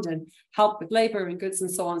around and help with labor and goods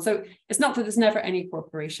and so on. So it's not that there's never any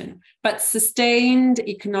cooperation, but sustained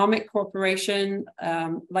economic cooperation,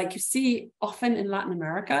 like you see often in Latin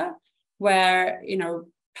America, where, you know,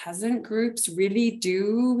 peasant groups really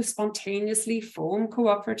do spontaneously form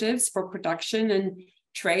cooperatives for production and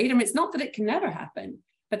trade. I mean, it's not that it can never happen,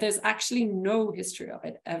 but there's actually no history of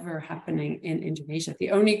it ever happening in Indonesia.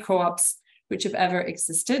 The only co-ops which have ever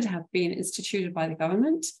existed have been instituted by the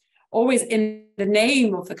government, always in the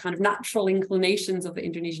name of the kind of natural inclinations of the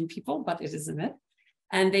Indonesian people, but it is a myth.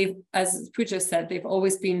 And they've, as Pujo said, they've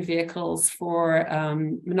always been vehicles for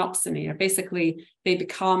monopsony. Basically, they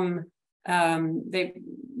become,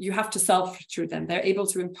 you have to sell through them. They're able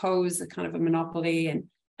to impose a kind of a monopoly and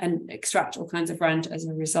extract all kinds of rent as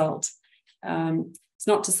a result. It's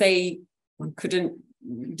not to say one couldn't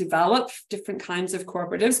develop different kinds of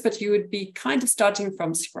cooperatives, but you would be kind of starting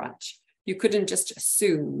from scratch. You couldn't just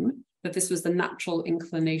assume that this was the natural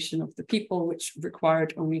inclination of the people, which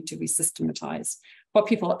required only to be systematized. What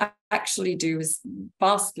people actually do is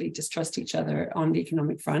vastly distrust each other on the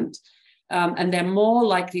economic front, and they're more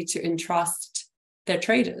likely to entrust their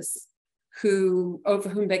traders over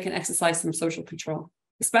whom they can exercise some social control,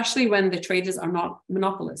 especially when the traders are not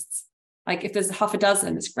monopolists. Like if there's half a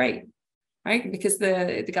dozen, it's great, right? Because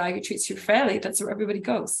the guy who treats you fairly, that's where everybody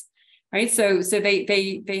goes, right? So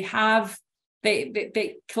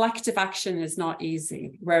collective action is not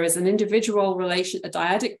easy, whereas an individual relation, a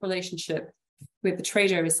dyadic relationship with the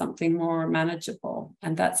trader is something more manageable.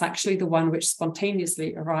 And that's actually the one which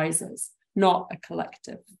spontaneously arises, not a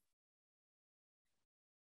collective.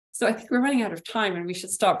 So I think we're running out of time and we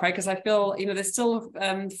should stop, right? Because I feel, you know, there's still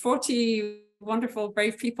 40 wonderful,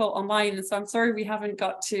 brave people online. And so I'm sorry we haven't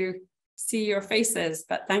got to see your faces,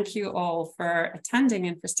 but thank you all for attending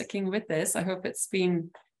and for sticking with this. I hope it's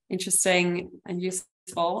been interesting and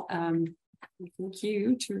useful. Thank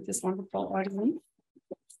you to this wonderful audience.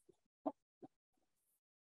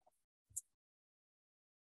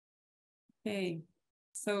 Okay,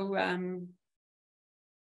 so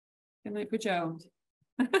good night, Pujo.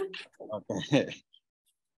 Okay.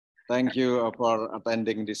 Thank you for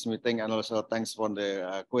attending this meeting, and also thanks for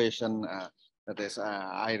the question. That is,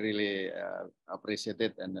 I really appreciate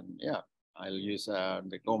it, and then yeah, I'll use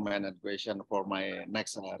the comment and question for my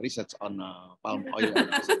next research on palm oil.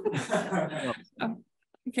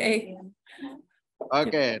 Okay.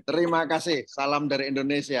 Okay, terima kasih. Salam dari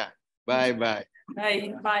Indonesia. Bye bye.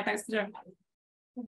 Bye. Bye. Thanks, Pujo.